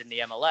professional clubs in the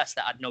MLS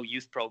that had no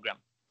youth program.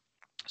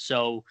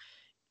 So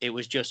it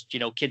was just, you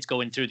know, kids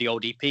going through the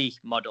ODP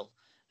model.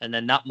 And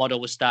then that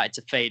model was started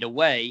to fade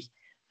away.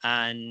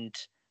 And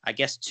I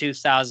guess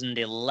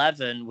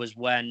 2011 was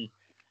when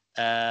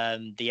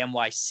the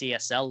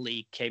NYCSL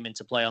League came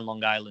into play on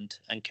Long Island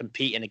and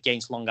competing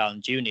against Long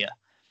Island Junior.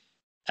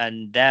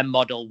 And their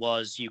model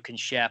was you can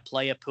share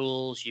player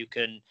pools, you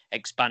can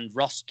expand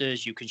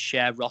rosters, you can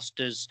share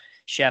rosters,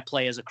 share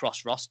players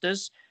across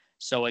rosters.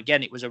 So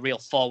again, it was a real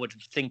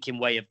forward-thinking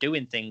way of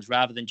doing things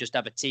rather than just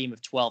have a team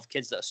of 12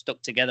 kids that are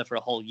stuck together for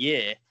a whole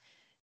year.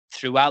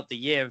 Throughout the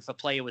year, if a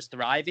player was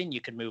thriving, you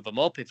could move them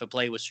up. If a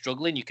player was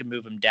struggling, you could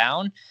move them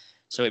down.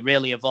 So it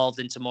really evolved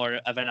into more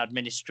of an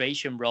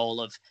administration role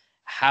of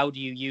how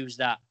do you use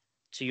that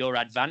to your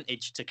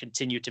advantage to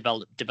continue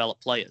to develop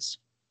players,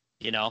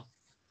 you know?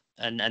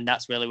 And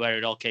that's really where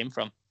it all came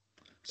from.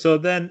 So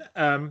then,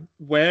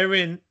 where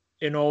in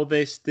all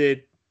this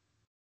did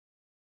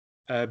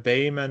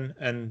Bayman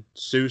and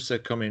Sousa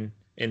coming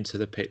into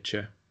the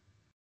picture?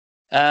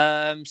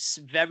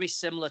 Very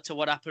similar to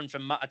what happened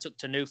from Matatuck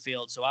to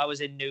Newfield. So I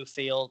was in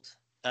Newfield.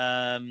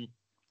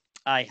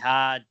 I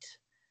had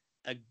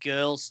a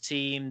girls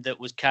team that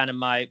was kind of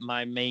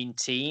my main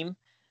team.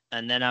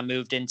 And then I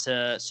moved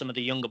into some of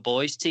the younger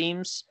boys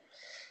teams.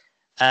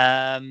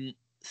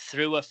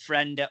 Through a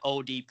friend at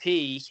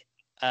ODP,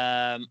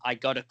 I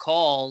got a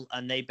call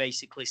and they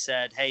basically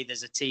said, hey,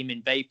 there's a team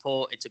in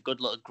Bayport. It's a good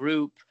little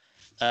group.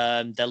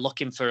 they're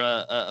looking for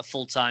a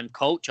full-time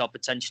coach or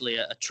potentially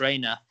a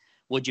trainer.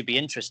 Would you be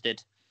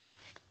interested?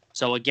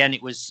 So again,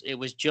 it was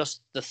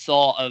just the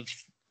thought of,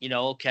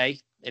 okay,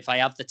 if I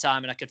have the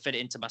time and I could fit it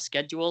into my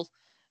schedule.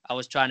 I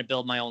was trying to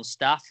build my own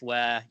staff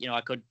where,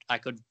 I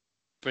could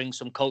bring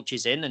some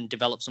coaches in and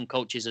develop some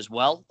coaches as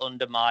well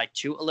under my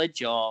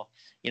tutelage or,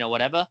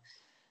 whatever.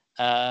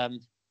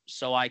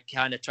 So I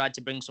kind of tried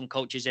to bring some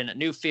coaches in at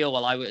Newfield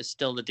while I was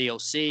still the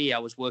DOC. I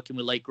was working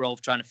with Lake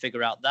Grove trying to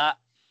figure out that.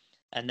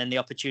 And then the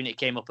opportunity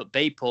came up at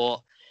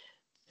Bayport.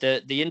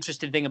 The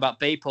interesting thing about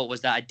Bayport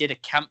was that I did a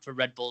camp for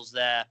Red Bulls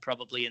there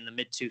probably in the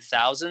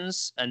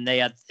mid-2000s, and they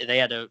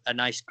had a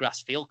nice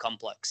grass field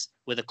complex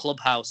with a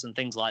clubhouse and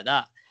things like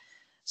that.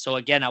 So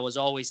again, I was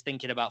always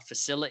thinking about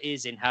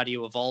facilities and how do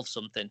you evolve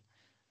something.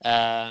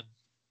 I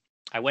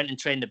went and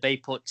trained the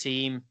Bayport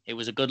team. It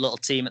was a good little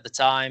team at the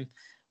time.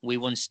 We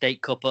won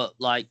State Cup at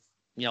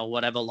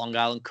whatever, Long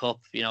Island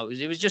Cup.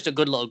 It was just a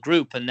good little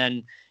group. And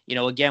then,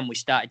 again, we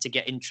started to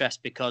get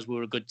interest because we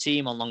were a good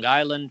team on Long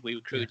Island. We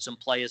recruited some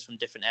players from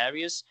different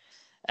areas.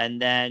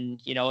 And then,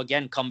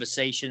 again,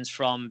 conversations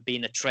from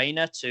being a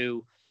trainer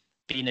to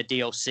being a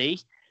DOC.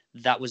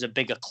 That was a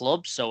bigger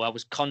club. So I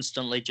was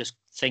constantly just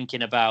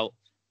thinking about,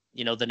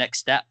 the next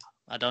step.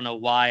 I don't know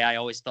why I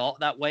always thought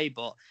that way,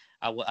 but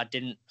I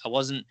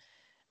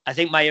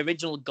think my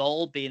original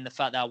goal being the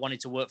fact that I wanted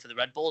to work for the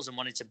Red Bulls and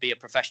wanted to be a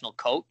professional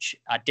coach.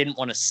 I didn't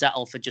want to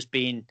settle for just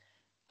being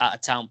at a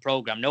town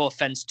program. No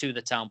offense to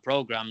the town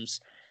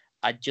programs.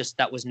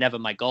 That was never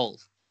my goal.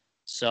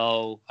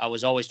 So I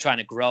was always trying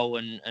to grow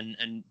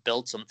and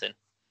build something.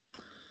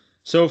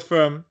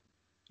 So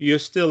you're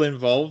still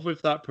involved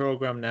with that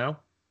program now?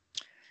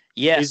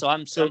 Yeah, so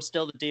I'm still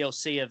the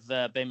DOC of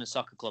Bayman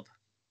Soccer Club.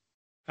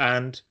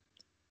 And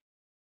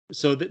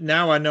so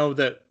now I know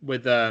that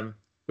with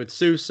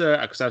Sousa,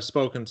 because I've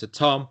spoken to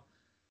Tom.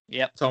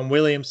 Yep. Tom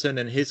Williamson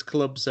and his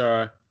clubs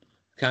are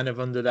kind of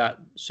under that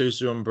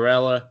Sousa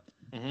umbrella.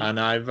 Mm-hmm. And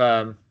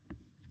I'm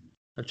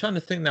trying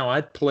to think now.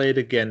 I played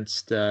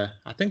against the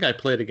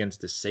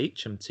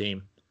Sachem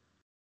team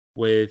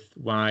with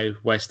my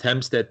West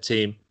Hempstead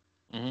team,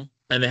 mm-hmm.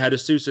 and they had a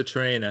Sousa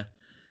trainer.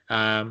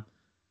 And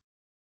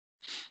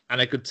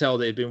I could tell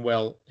that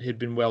he'd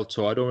been well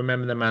taught. I don't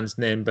remember the man's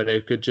name, but I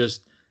could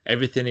just,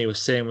 everything he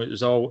was saying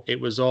it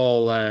was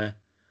all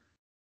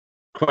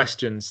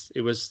questions.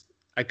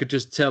 I could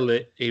just tell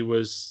that he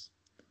was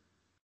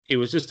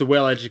just a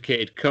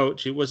well-educated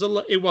coach. It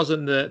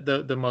wasn't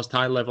the most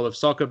high level of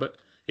soccer, but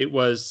it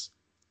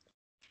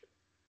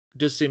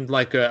just seemed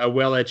like a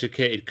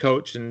well-educated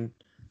coach. And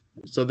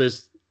so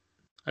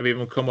I've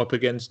even come up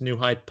against New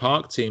Hyde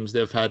Park teams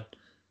that have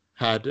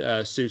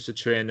had Sousa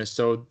trainers.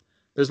 So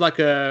there's like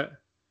a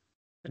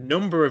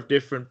number of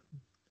different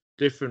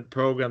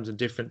programs and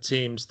different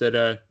teams that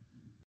are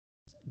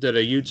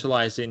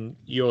utilizing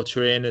your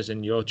trainers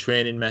and your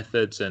training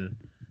methods and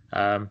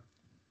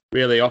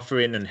really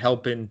offering and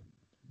helping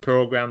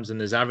programs, and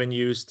there's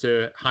avenues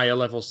to higher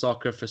level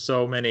soccer for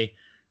so many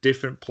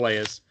different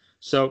players.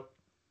 So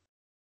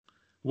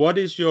what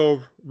is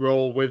your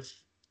role with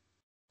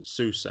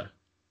Sousa?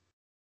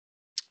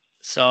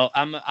 So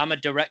I'm a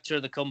director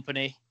of the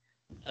company.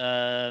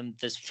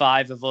 There's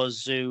 5 of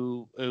us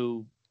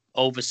who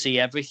oversee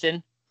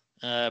everything,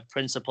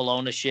 principal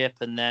ownership,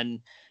 and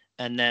then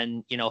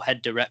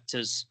head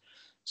directors.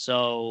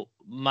 So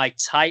my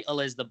title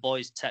is the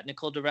boys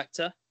technical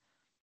director.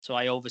 So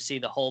I oversee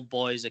the whole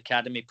boys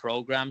academy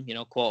program,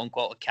 quote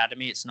unquote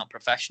academy. It's not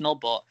professional,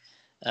 but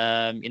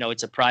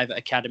it's a private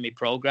academy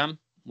program.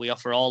 We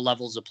offer all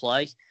levels of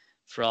play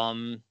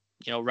from,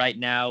 right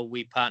now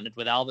we partnered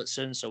with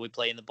Albertson. So we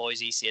play in the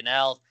boys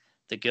ECNL,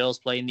 the girls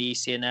play in the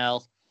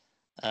ECNL.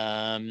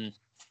 And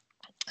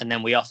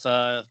then we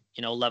offer,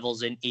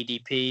 levels in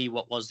EDP,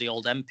 what was the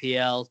old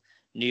MPL,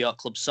 New York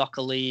Club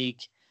Soccer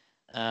League.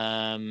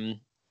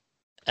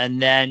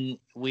 And then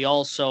we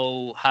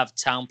also have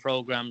town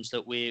programs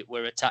that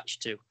we're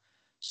attached to.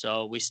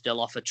 So we still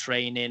offer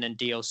training and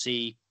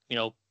DOC,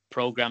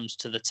 programs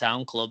to the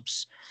town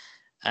clubs.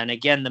 And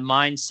again, the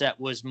mindset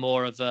was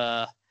more of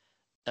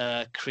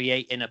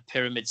creating a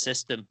pyramid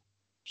system.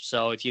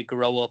 So if you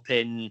grow up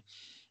in,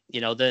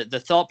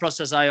 the thought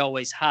process I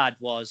always had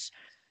was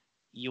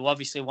you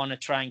obviously want to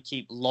try and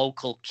keep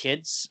local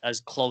kids as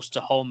close to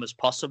home as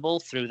possible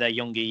through their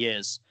younger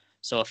years.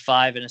 So a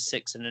 5 and a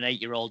 6 and an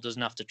 8-year-old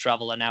doesn't have to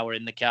travel an hour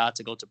in the car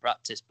to go to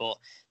practice, but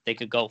they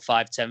could go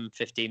 5, 10,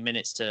 15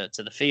 minutes to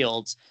the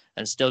fields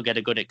and still get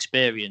a good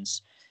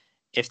experience.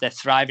 If they're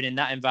thriving in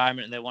that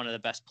environment and they're one of the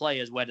best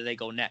players, where do they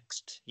go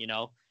next?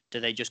 Do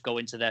they just go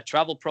into their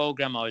travel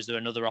program, or is there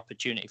another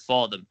opportunity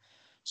for them?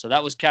 So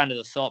that was kind of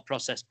the thought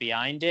process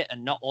behind it.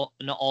 And not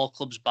all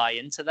clubs buy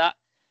into that,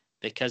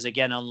 because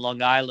again, on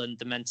Long Island,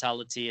 the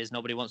mentality is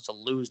nobody wants to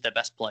lose their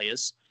best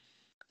players.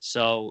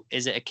 So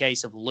is it a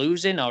case of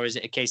losing, or is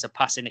it a case of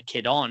passing a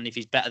kid on if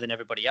he's better than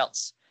everybody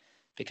else?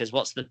 Because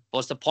what's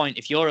the point?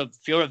 If you're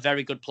a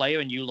very good player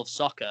and you love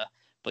soccer,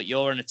 but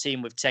you're on a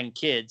team with 10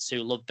 kids who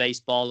love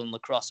baseball and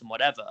lacrosse and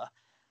whatever,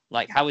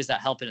 like, how is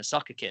that helping a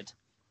soccer kid?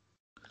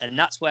 And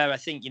that's where I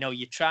think,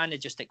 you're trying to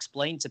just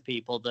explain to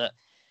people that,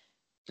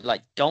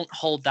 like, don't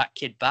hold that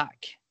kid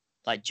back.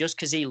 Like, just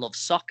because he loves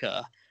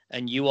soccer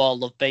and you all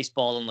love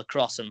baseball and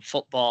lacrosse and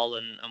football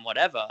and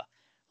whatever,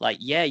 like,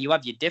 yeah, you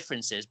have your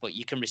differences, but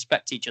you can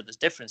respect each other's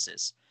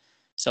differences.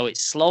 So it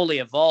slowly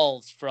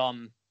evolved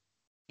from,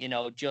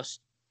 just,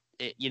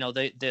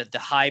 the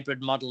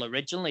hybrid model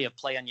originally of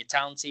play on your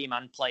town team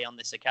and play on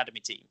this academy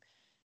team.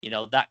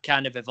 That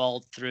kind of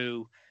evolved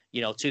through,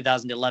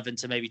 2011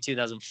 to maybe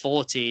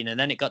 2014. And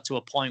then it got to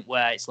a point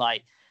where it's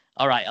like,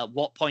 all right, at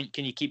what point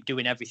can you keep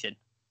doing everything?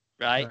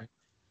 Right.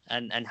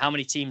 And how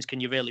many teams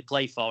can you really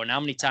play for? And how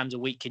many times a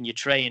week can you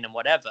train and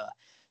whatever?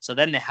 So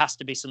then there has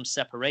to be some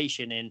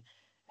separation in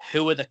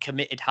who are the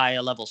committed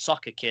higher level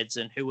soccer kids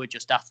and who are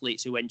just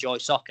athletes who enjoy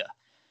soccer,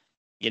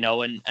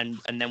 and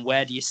then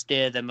where do you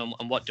steer them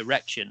and what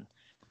direction?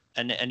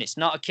 And it's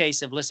not a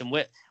case of, listen,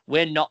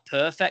 we're not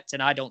perfect.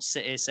 And I don't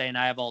sit here saying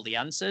I have all the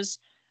answers.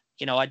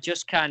 I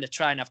just kind of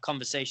try and have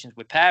conversations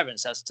with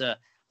parents as to,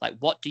 like,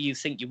 what do you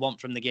think you want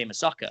from the game of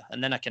soccer?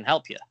 And then I can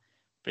help you.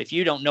 But if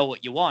you don't know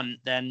what you want,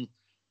 then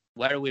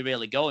where are we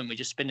really going? We're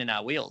just spinning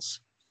our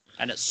wheels.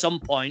 And at some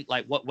point,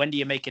 like, when do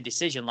you make a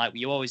decision? Like,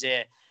 you always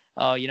hear,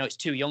 oh, it's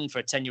too young for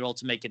a 10-year-old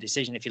to make a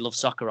decision if he loves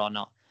soccer or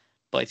not.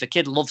 But if a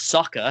kid loves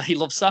soccer, he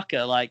loves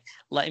soccer. Like,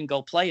 let him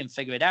go play and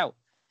figure it out.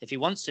 If he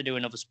wants to do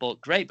another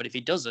sport, great. But if he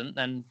doesn't,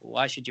 then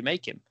why should you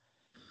make him?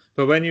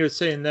 But when you were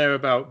saying there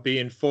about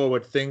being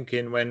forward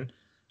thinking, when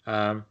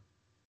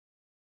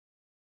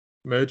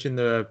merging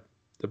the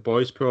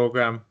boys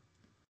program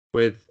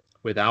with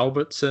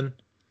Albertson,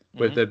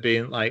 with there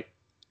being like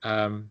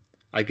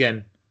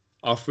again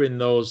offering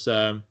those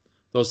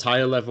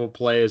higher level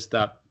players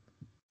that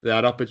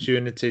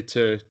opportunity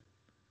to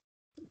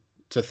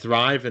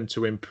thrive and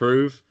to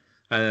improve,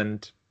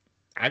 and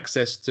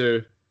access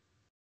to,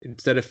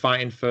 instead of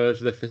fighting for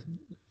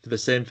the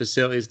same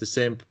facilities, the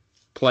same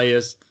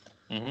players,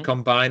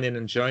 combining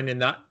and joining,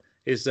 that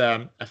is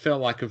I feel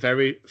like a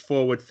very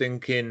forward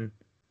thinking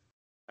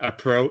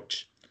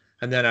approach.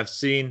 And then I've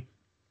seen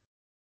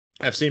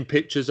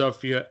pictures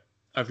of your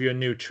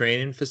new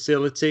training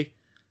facility.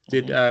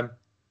 Did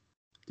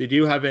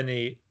you have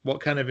what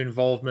kind of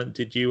involvement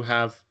did you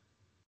have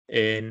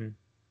in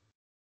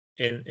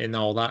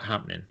all that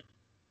happening?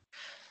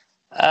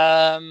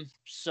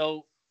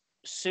 So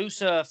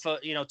Sousa, for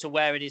to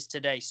where it is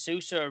today,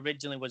 Sousa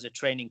originally was a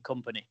training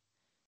company.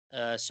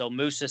 So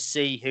Musa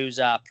C, who's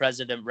our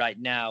president right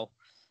now,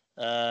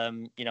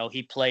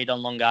 he played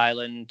on Long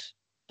Island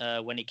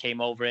when he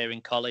came over here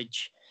in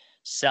college,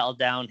 settled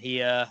down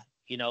here,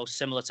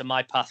 similar to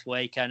my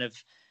pathway, kind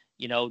of,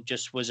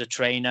 just was a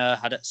trainer,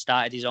 had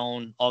started his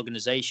own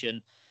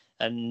organization.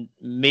 And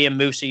me and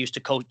Musa used to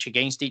coach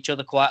against each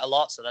other quite a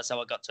lot. So that's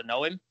how I got to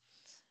know him.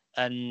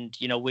 And,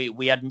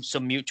 we had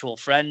some mutual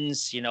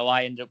friends.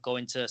 I ended up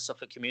going to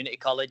Suffolk Community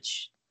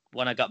College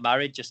when I got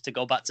married, just to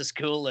go back to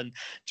school and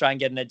try and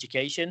get an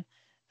education.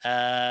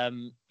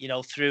 Through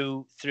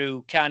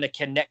kind of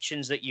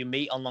connections that you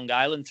meet on Long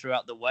Island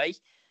throughout the way,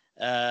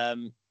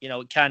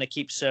 it kind of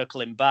keeps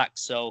circling back.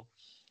 So,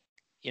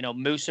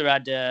 Musa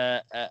had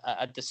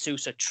the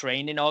Sousa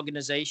training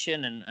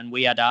organization, and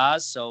we had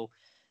ours. So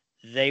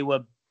they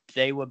were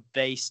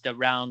based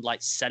around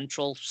like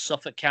central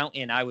Suffolk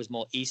County, and I was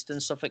more eastern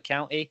Suffolk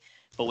County.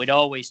 But we'd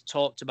always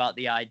talked about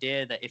the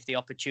idea that if the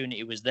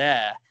opportunity was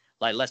there,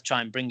 like, let's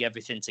try and bring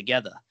everything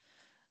together.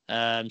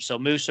 So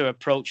Musa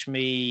approached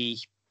me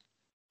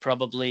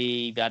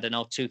probably,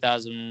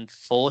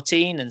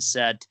 2014, and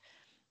said,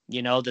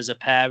 there's a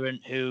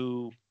parent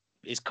who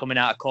is coming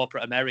out of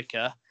corporate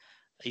America.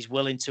 He's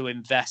willing to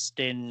invest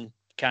in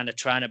kind of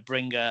trying to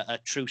bring a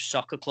true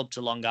soccer club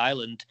to Long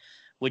Island.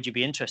 Would you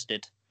be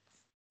interested?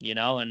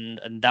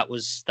 And that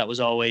was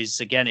always,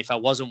 again, if I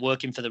wasn't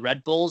working for the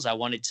Red Bulls, I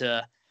wanted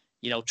to,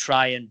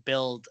 try and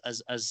build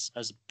as a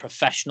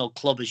professional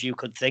club as you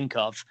could think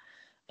of,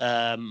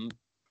 on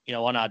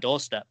our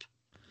doorstep.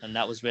 And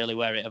that was really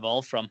where it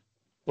evolved from.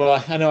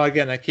 Well, I know,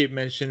 again, I keep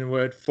mentioning the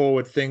word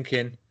forward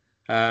thinking,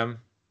 but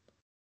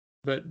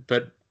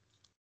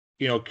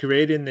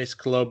creating this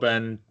club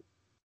and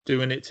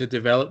doing it to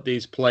develop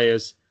these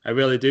players, I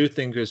really do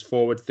think is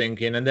forward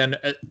thinking. And then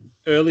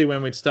early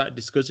when we'd started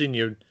discussing,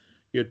 you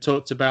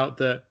talked about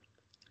that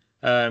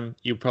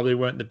you probably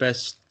weren't the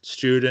best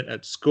student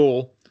at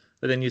school,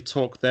 but then you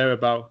talked there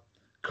about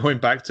going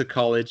back to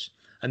college.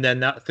 And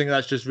then I think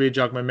that's just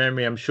rejogged my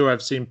memory. I'm sure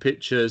I've seen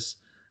pictures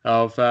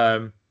of,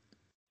 I'm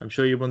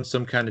sure you won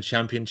some kind of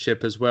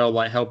championship as well,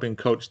 like helping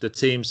coach the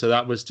team. So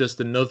that was just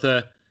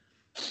another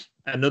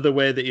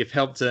way that you've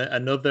helped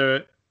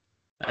another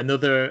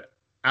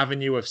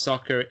avenue of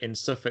soccer in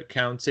Suffolk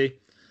County.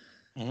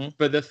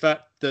 But the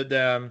fact that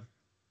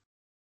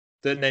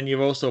then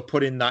you've also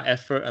put in that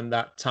effort and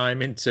that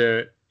time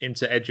into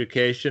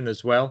education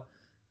as well.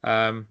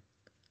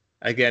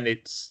 Again,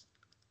 it's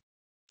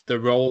the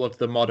role of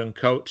the modern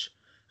coach.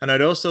 And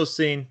I'd also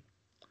seen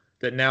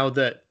that now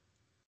that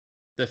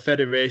the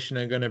federation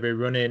are going to be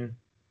running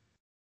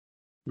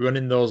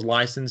those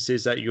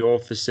licenses at your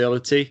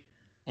facility,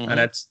 and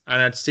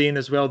I'd seen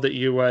as well that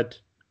you had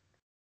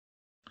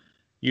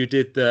you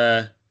did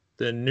the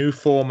new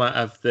format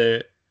of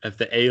the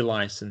A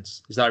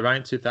license. Is that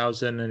right?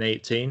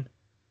 2018.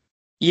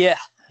 Yeah,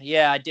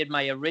 yeah. I did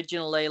my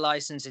original A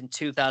license in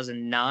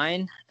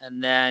 2009,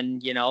 and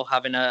then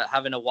having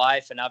a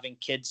wife and having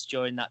kids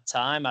during that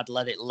time, I'd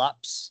let it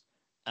lapse.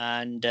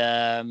 And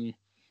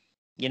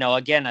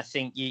again, I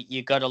think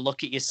you got to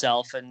look at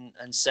yourself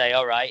and say,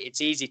 all right,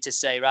 it's easy to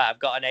say, right, I've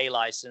got an A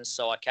license,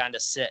 so I kind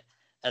of sit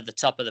at the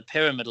top of the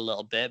pyramid a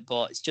little bit,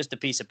 but it's just a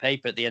piece of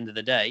paper at the end of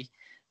the day.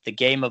 The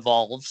game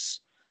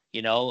evolves,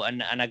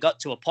 and I got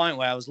to a point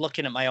where I was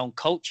looking at my own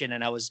coaching,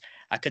 and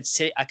I could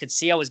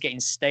see I was getting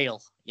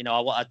stale.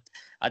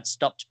 I'd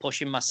stopped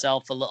pushing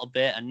myself a little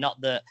bit, and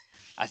not that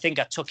I think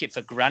I took it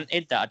for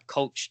granted that I'd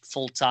coached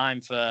full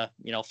time for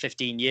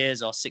 15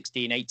 years or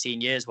 16,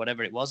 18 years,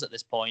 whatever it was at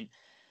this point.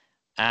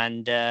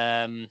 And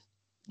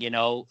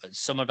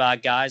some of our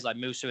guys like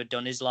Musa had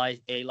done his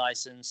A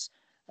license.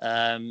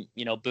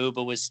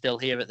 Booba was still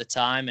here at the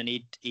time, and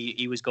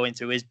he was going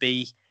through his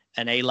B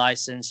and A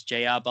license.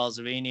 JR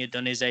Balzerini had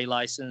done his A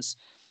license.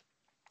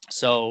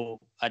 So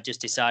I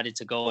just decided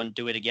to go and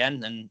do it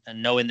again, and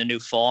knowing the new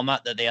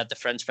format that they had the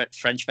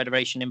French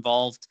Federation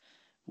involved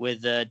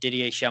with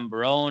Didier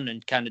Chamberon,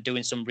 and kind of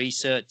doing some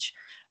research,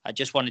 I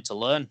just wanted to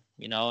learn,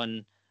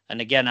 and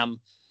again,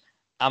 I'm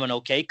an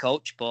okay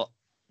coach, but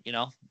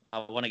I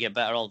want to get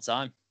better all the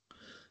time.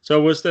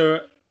 So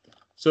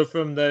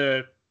from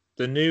the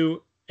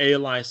new A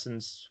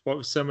license, what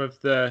were some of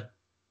the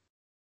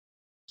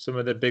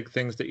big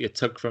things that you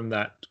took from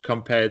that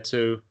compared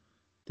to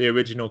the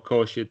original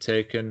course you'd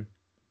taken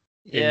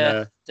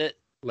later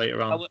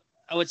on?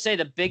 I would say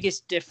the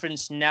biggest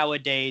difference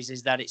nowadays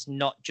is that it's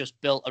not just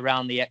built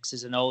around the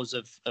X's and O's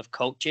of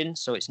coaching.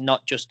 So it's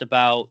not just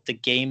about the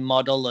game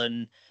model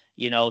and,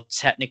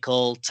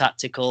 technical,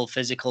 tactical,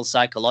 physical,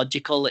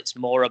 psychological. It's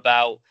more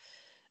about,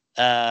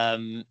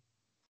 again,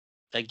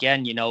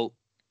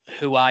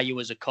 who are you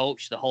as a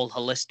coach? The whole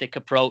holistic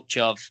approach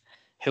of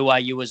who are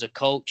you as a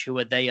coach? Who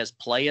are they as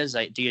players?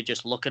 Do you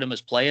just look at them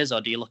as players,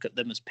 or do you look at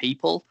them as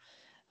people?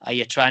 Are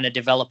you trying to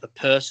develop a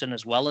person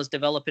as well as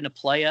developing a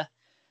player?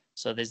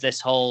 So there's this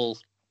whole,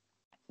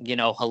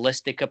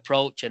 holistic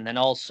approach. And then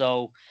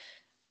also,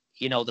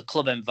 the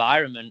club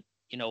environment,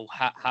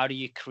 how do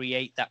you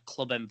create that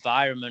club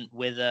environment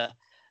with a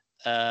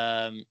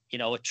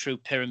true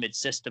pyramid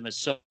system as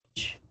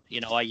such?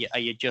 Are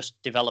you just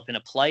developing a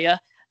player?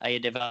 Are you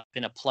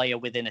developing a player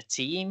within a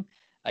team?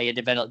 Are you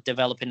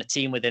developing a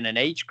team within an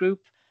age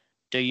group?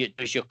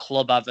 Does your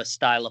club have a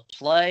style of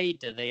play?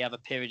 Do they have a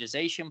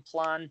periodization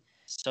plan?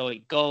 So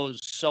it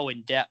goes so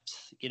in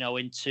depth,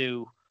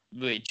 into,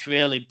 which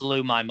really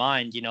blew my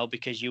mind,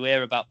 because you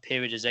hear about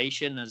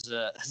periodization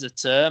as a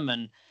term,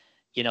 and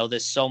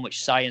there's so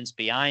much science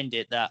behind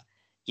it that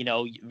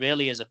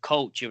really as a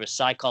coach, you're a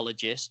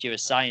psychologist, you're a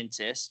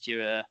scientist,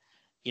 you're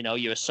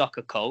a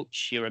soccer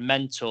coach, you're a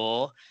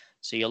mentor.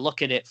 So you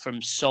look at it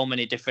from so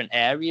many different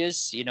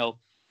areas. You're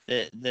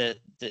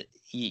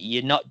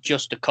not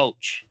just a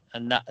coach,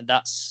 and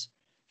that's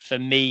for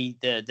me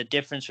the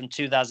difference from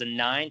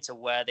 2009 to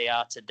where they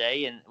are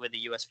today, and with the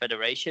US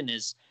Federation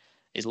is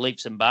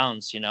leaps and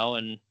bounds,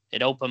 and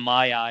it opened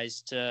my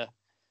eyes to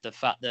the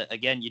fact that,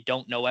 again, you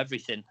don't know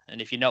everything,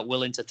 and if you're not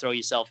willing to throw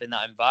yourself in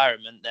that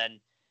environment, then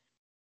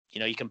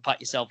you can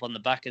pat yourself on the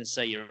back and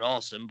say you're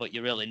awesome, but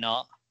you're really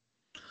not.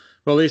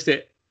 Well, at least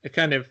it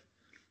kind of,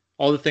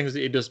 all the things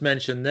that you just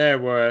mentioned there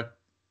were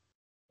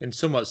in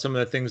somewhat some of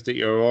the things that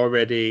you're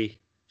already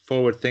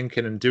forward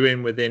thinking and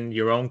doing within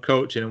your own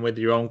coaching and with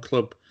your own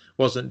club.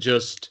 Wasn't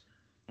just,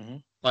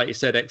 like you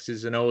said,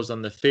 X's and O's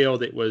on the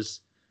field. It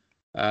was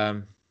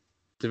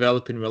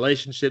developing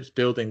relationships,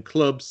 building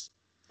clubs,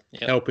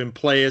 helping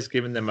players,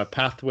 giving them a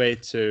pathway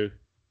to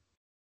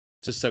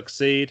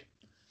succeed.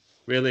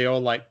 Really,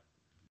 all like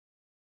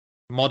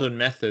modern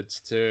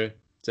methods to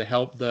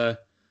help the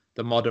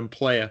modern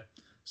player.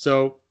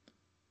 So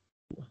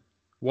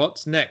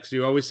what's next?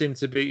 You always seem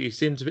to be,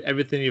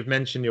 everything you've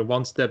mentioned, you're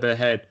one step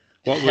ahead.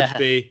 What would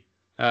be,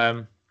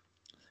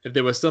 if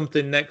there was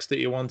something next that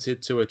you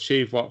wanted to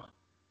achieve, what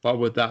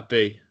would that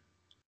be?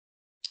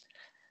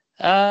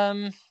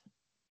 I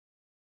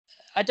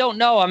don't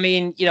know. I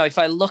mean, if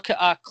I look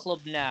at our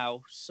club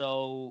now,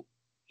 so,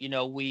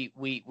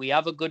 we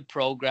have a good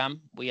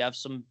program. We have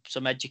some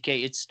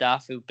educated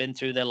staff who've been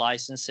through their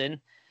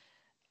licensing.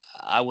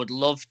 I would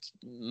love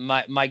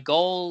my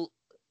goal,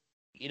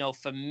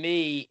 for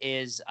me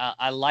is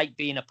I like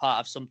being a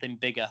part of something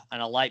bigger,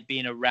 and I like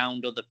being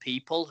around other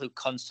people who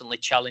constantly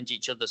challenge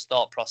each other's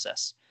thought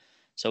process.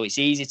 So it's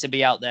easy to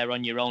be out there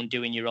on your own,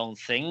 doing your own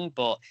thing,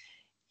 but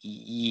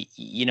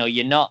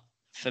you're not,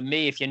 for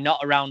me, if you're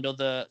not around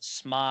other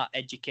smart,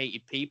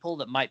 educated people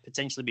that might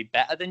potentially be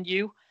better than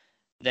you,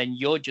 then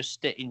you're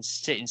just sitting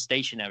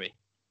stationary.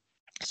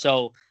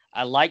 So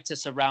I like to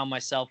surround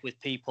myself with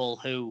people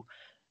who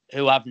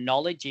have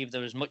knowledge,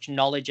 either as much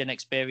knowledge and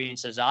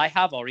experience as I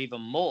have, or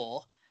even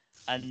more.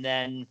 And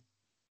then,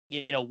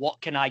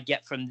 what can I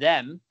get from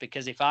them?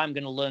 Because if I'm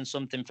going to learn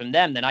something from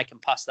them, then I can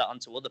pass that on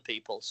to other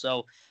people.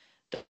 So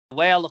the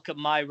way I look at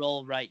my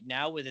role right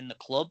now within the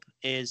club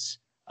is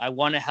I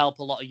want to help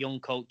a lot of young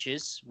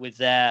coaches with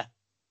their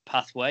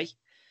pathway.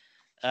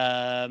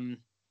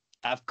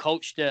 I've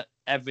coached at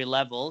every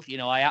level. You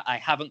know, I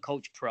haven't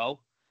coached pro,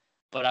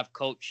 but I've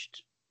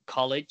coached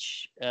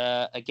college.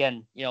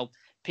 Again, you know,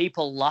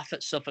 people laugh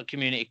at Suffolk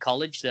Community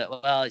College that,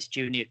 well, it's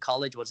junior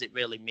college. What does it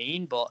really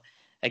mean? But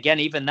again,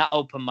 even that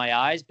opened my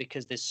eyes,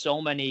 because there's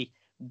so many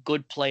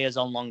good players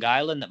on Long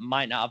Island that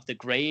might not have the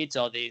grades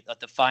or the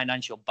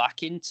financial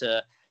backing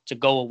to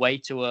go away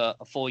to a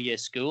 4-year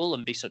school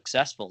and be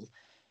successful.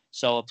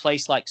 So a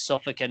place like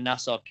Suffolk and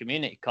Nassau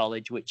Community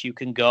College, which you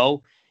can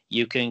go,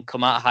 you can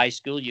come out of high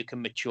school, you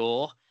can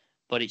mature,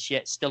 but it's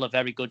yet still a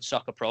very good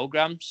soccer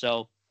program.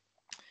 So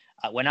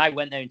when I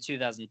went there in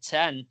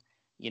 2010,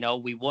 you know,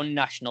 we won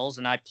nationals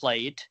and I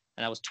played,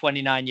 and I was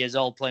 29 years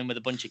old playing with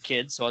a bunch of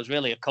kids. So I was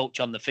really a coach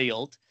on the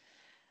field.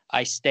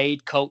 I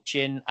stayed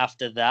coaching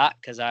after that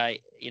because I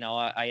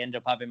ended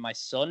up having my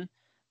son,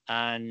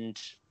 and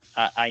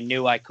I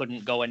knew I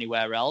couldn't go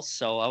anywhere else.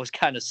 So I was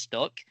kind of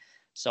stuck.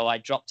 So I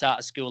dropped out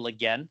of school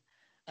again.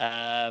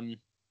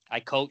 I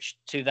coached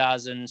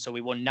 2000. So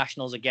we won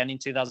nationals again in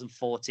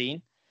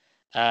 2014.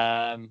 You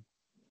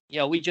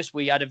know,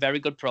 we had a very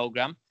good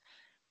program.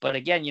 But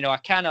again, you know, I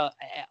kind of,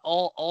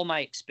 all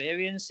my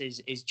experience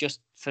is just,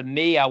 for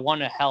me, I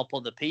want to help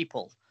other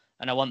people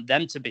and I want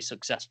them to be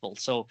successful.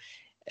 So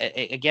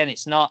again,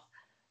 it's not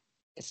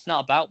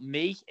about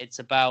me. It's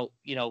about,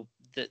 you know,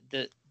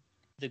 the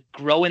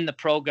growing the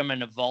program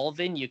and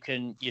evolving. You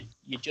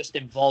just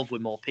involved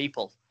with more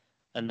people,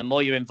 and the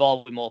more you're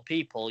involved with more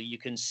people, you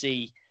can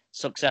see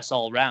success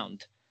all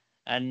round.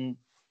 And,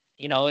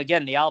 you know,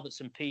 again, the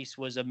Albertson piece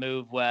was a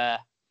move where,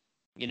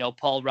 you know,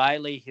 Paul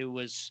Riley, who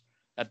was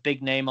a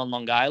big name on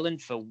Long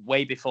Island for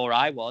way before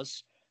I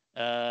was,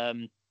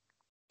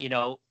 you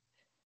know,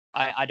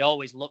 I'd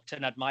always looked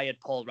and admired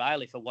Paul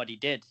Riley for what he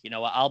did. You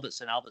know, at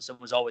Albertson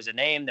was always a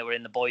name. They were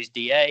in the boys'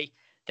 DA,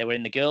 they were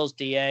in the girls'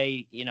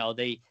 DA. You know,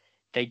 they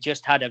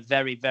just had a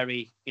very,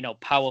 very, you know,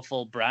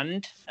 powerful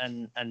brand,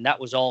 and that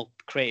was all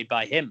created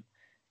by him.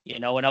 You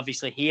know, and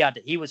obviously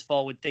he was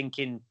forward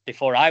thinking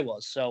before I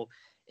was. So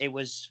it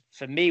was,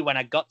 for me, when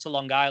I got to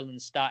Long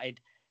Island, started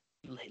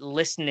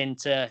listening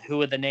to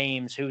who are the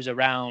names, who's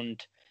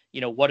around,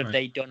 you know, what have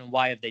they done and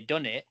why have they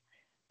done it.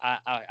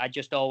 I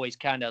just always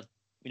kind of,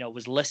 you know,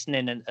 was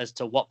listening as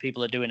to what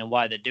people are doing and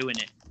why they're doing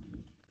it.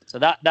 So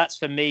that's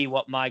for me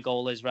what my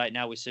goal is right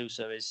now with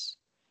Sousa is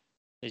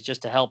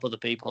just to help other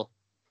people.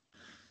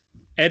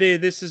 Eddie,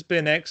 this has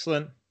been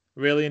excellent.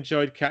 Really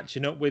enjoyed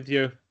catching up with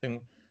you,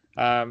 and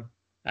I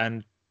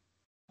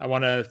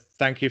want to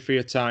thank you for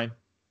your time.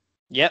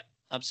 Yep,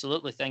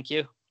 absolutely. Thank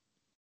you.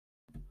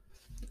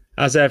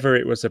 As ever,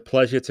 it was a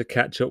pleasure to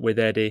catch up with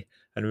Eddie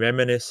and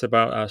reminisce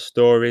about our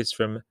stories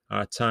from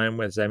our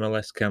time as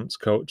MLS camps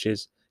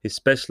coaches,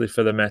 especially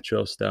for the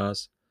Metro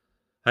Stars.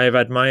 I have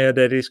admired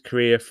Eddie's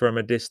career from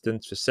a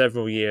distance for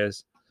several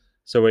years,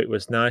 so it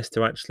was nice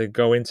to actually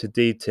go into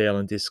detail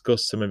and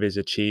discuss some of his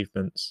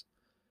achievements.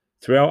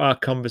 Throughout our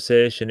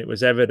conversation, it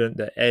was evident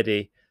that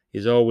Eddie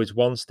is always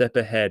one step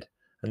ahead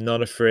and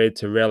not afraid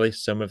to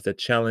relish some of the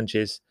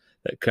challenges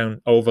that can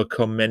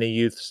overcome many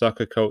youth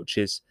soccer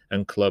coaches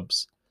and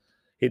clubs.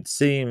 It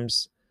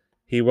seems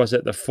he was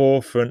at the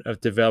forefront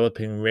of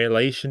developing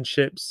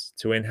relationships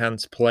to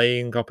enhance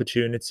playing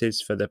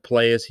opportunities for the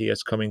players he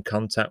has come in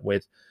contact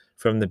with,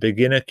 from the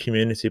beginner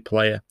community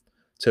player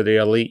to the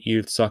elite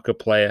youth soccer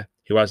player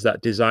who has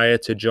that desire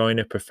to join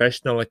a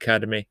professional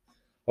academy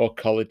or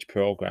college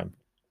program.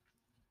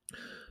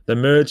 The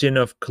merging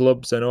of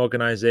clubs and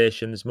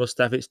organizations must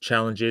have its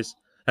challenges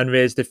and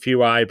raised a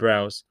few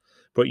eyebrows,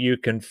 but you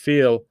can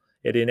feel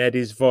it in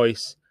Eddie's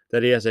voice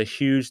that he has a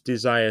huge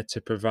desire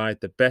to provide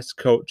the best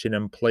coaching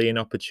and playing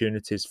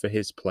opportunities for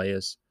his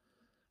players.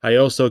 I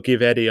also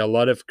give Eddie a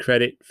lot of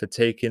credit for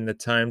taking the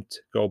time to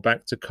go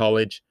back to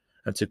college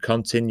and to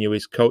continue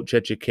his coach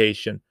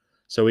education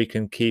so he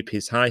can keep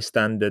his high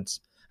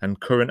standards and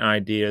current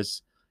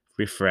ideas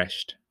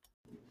refreshed.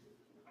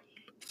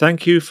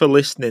 Thank you for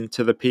listening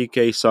to the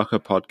PK Soccer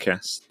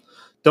Podcast.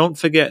 Don't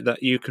forget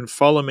that you can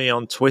follow me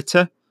on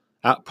Twitter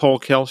at Paul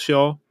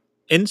Kelshaw,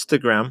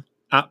 Instagram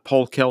at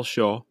Paul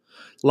Kelshaw,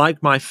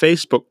 like my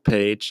Facebook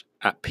page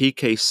at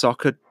PK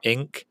Soccer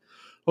Inc.,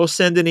 or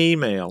send an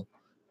email,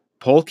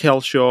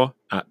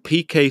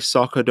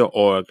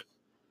 paulkelshaw@pksoccer.org.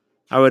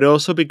 I would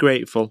also be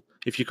grateful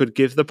if you could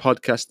give the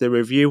podcast a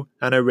review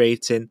and a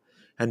rating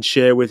and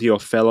share with your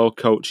fellow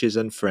coaches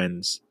and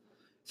friends.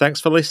 Thanks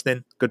for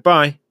listening.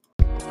 Goodbye.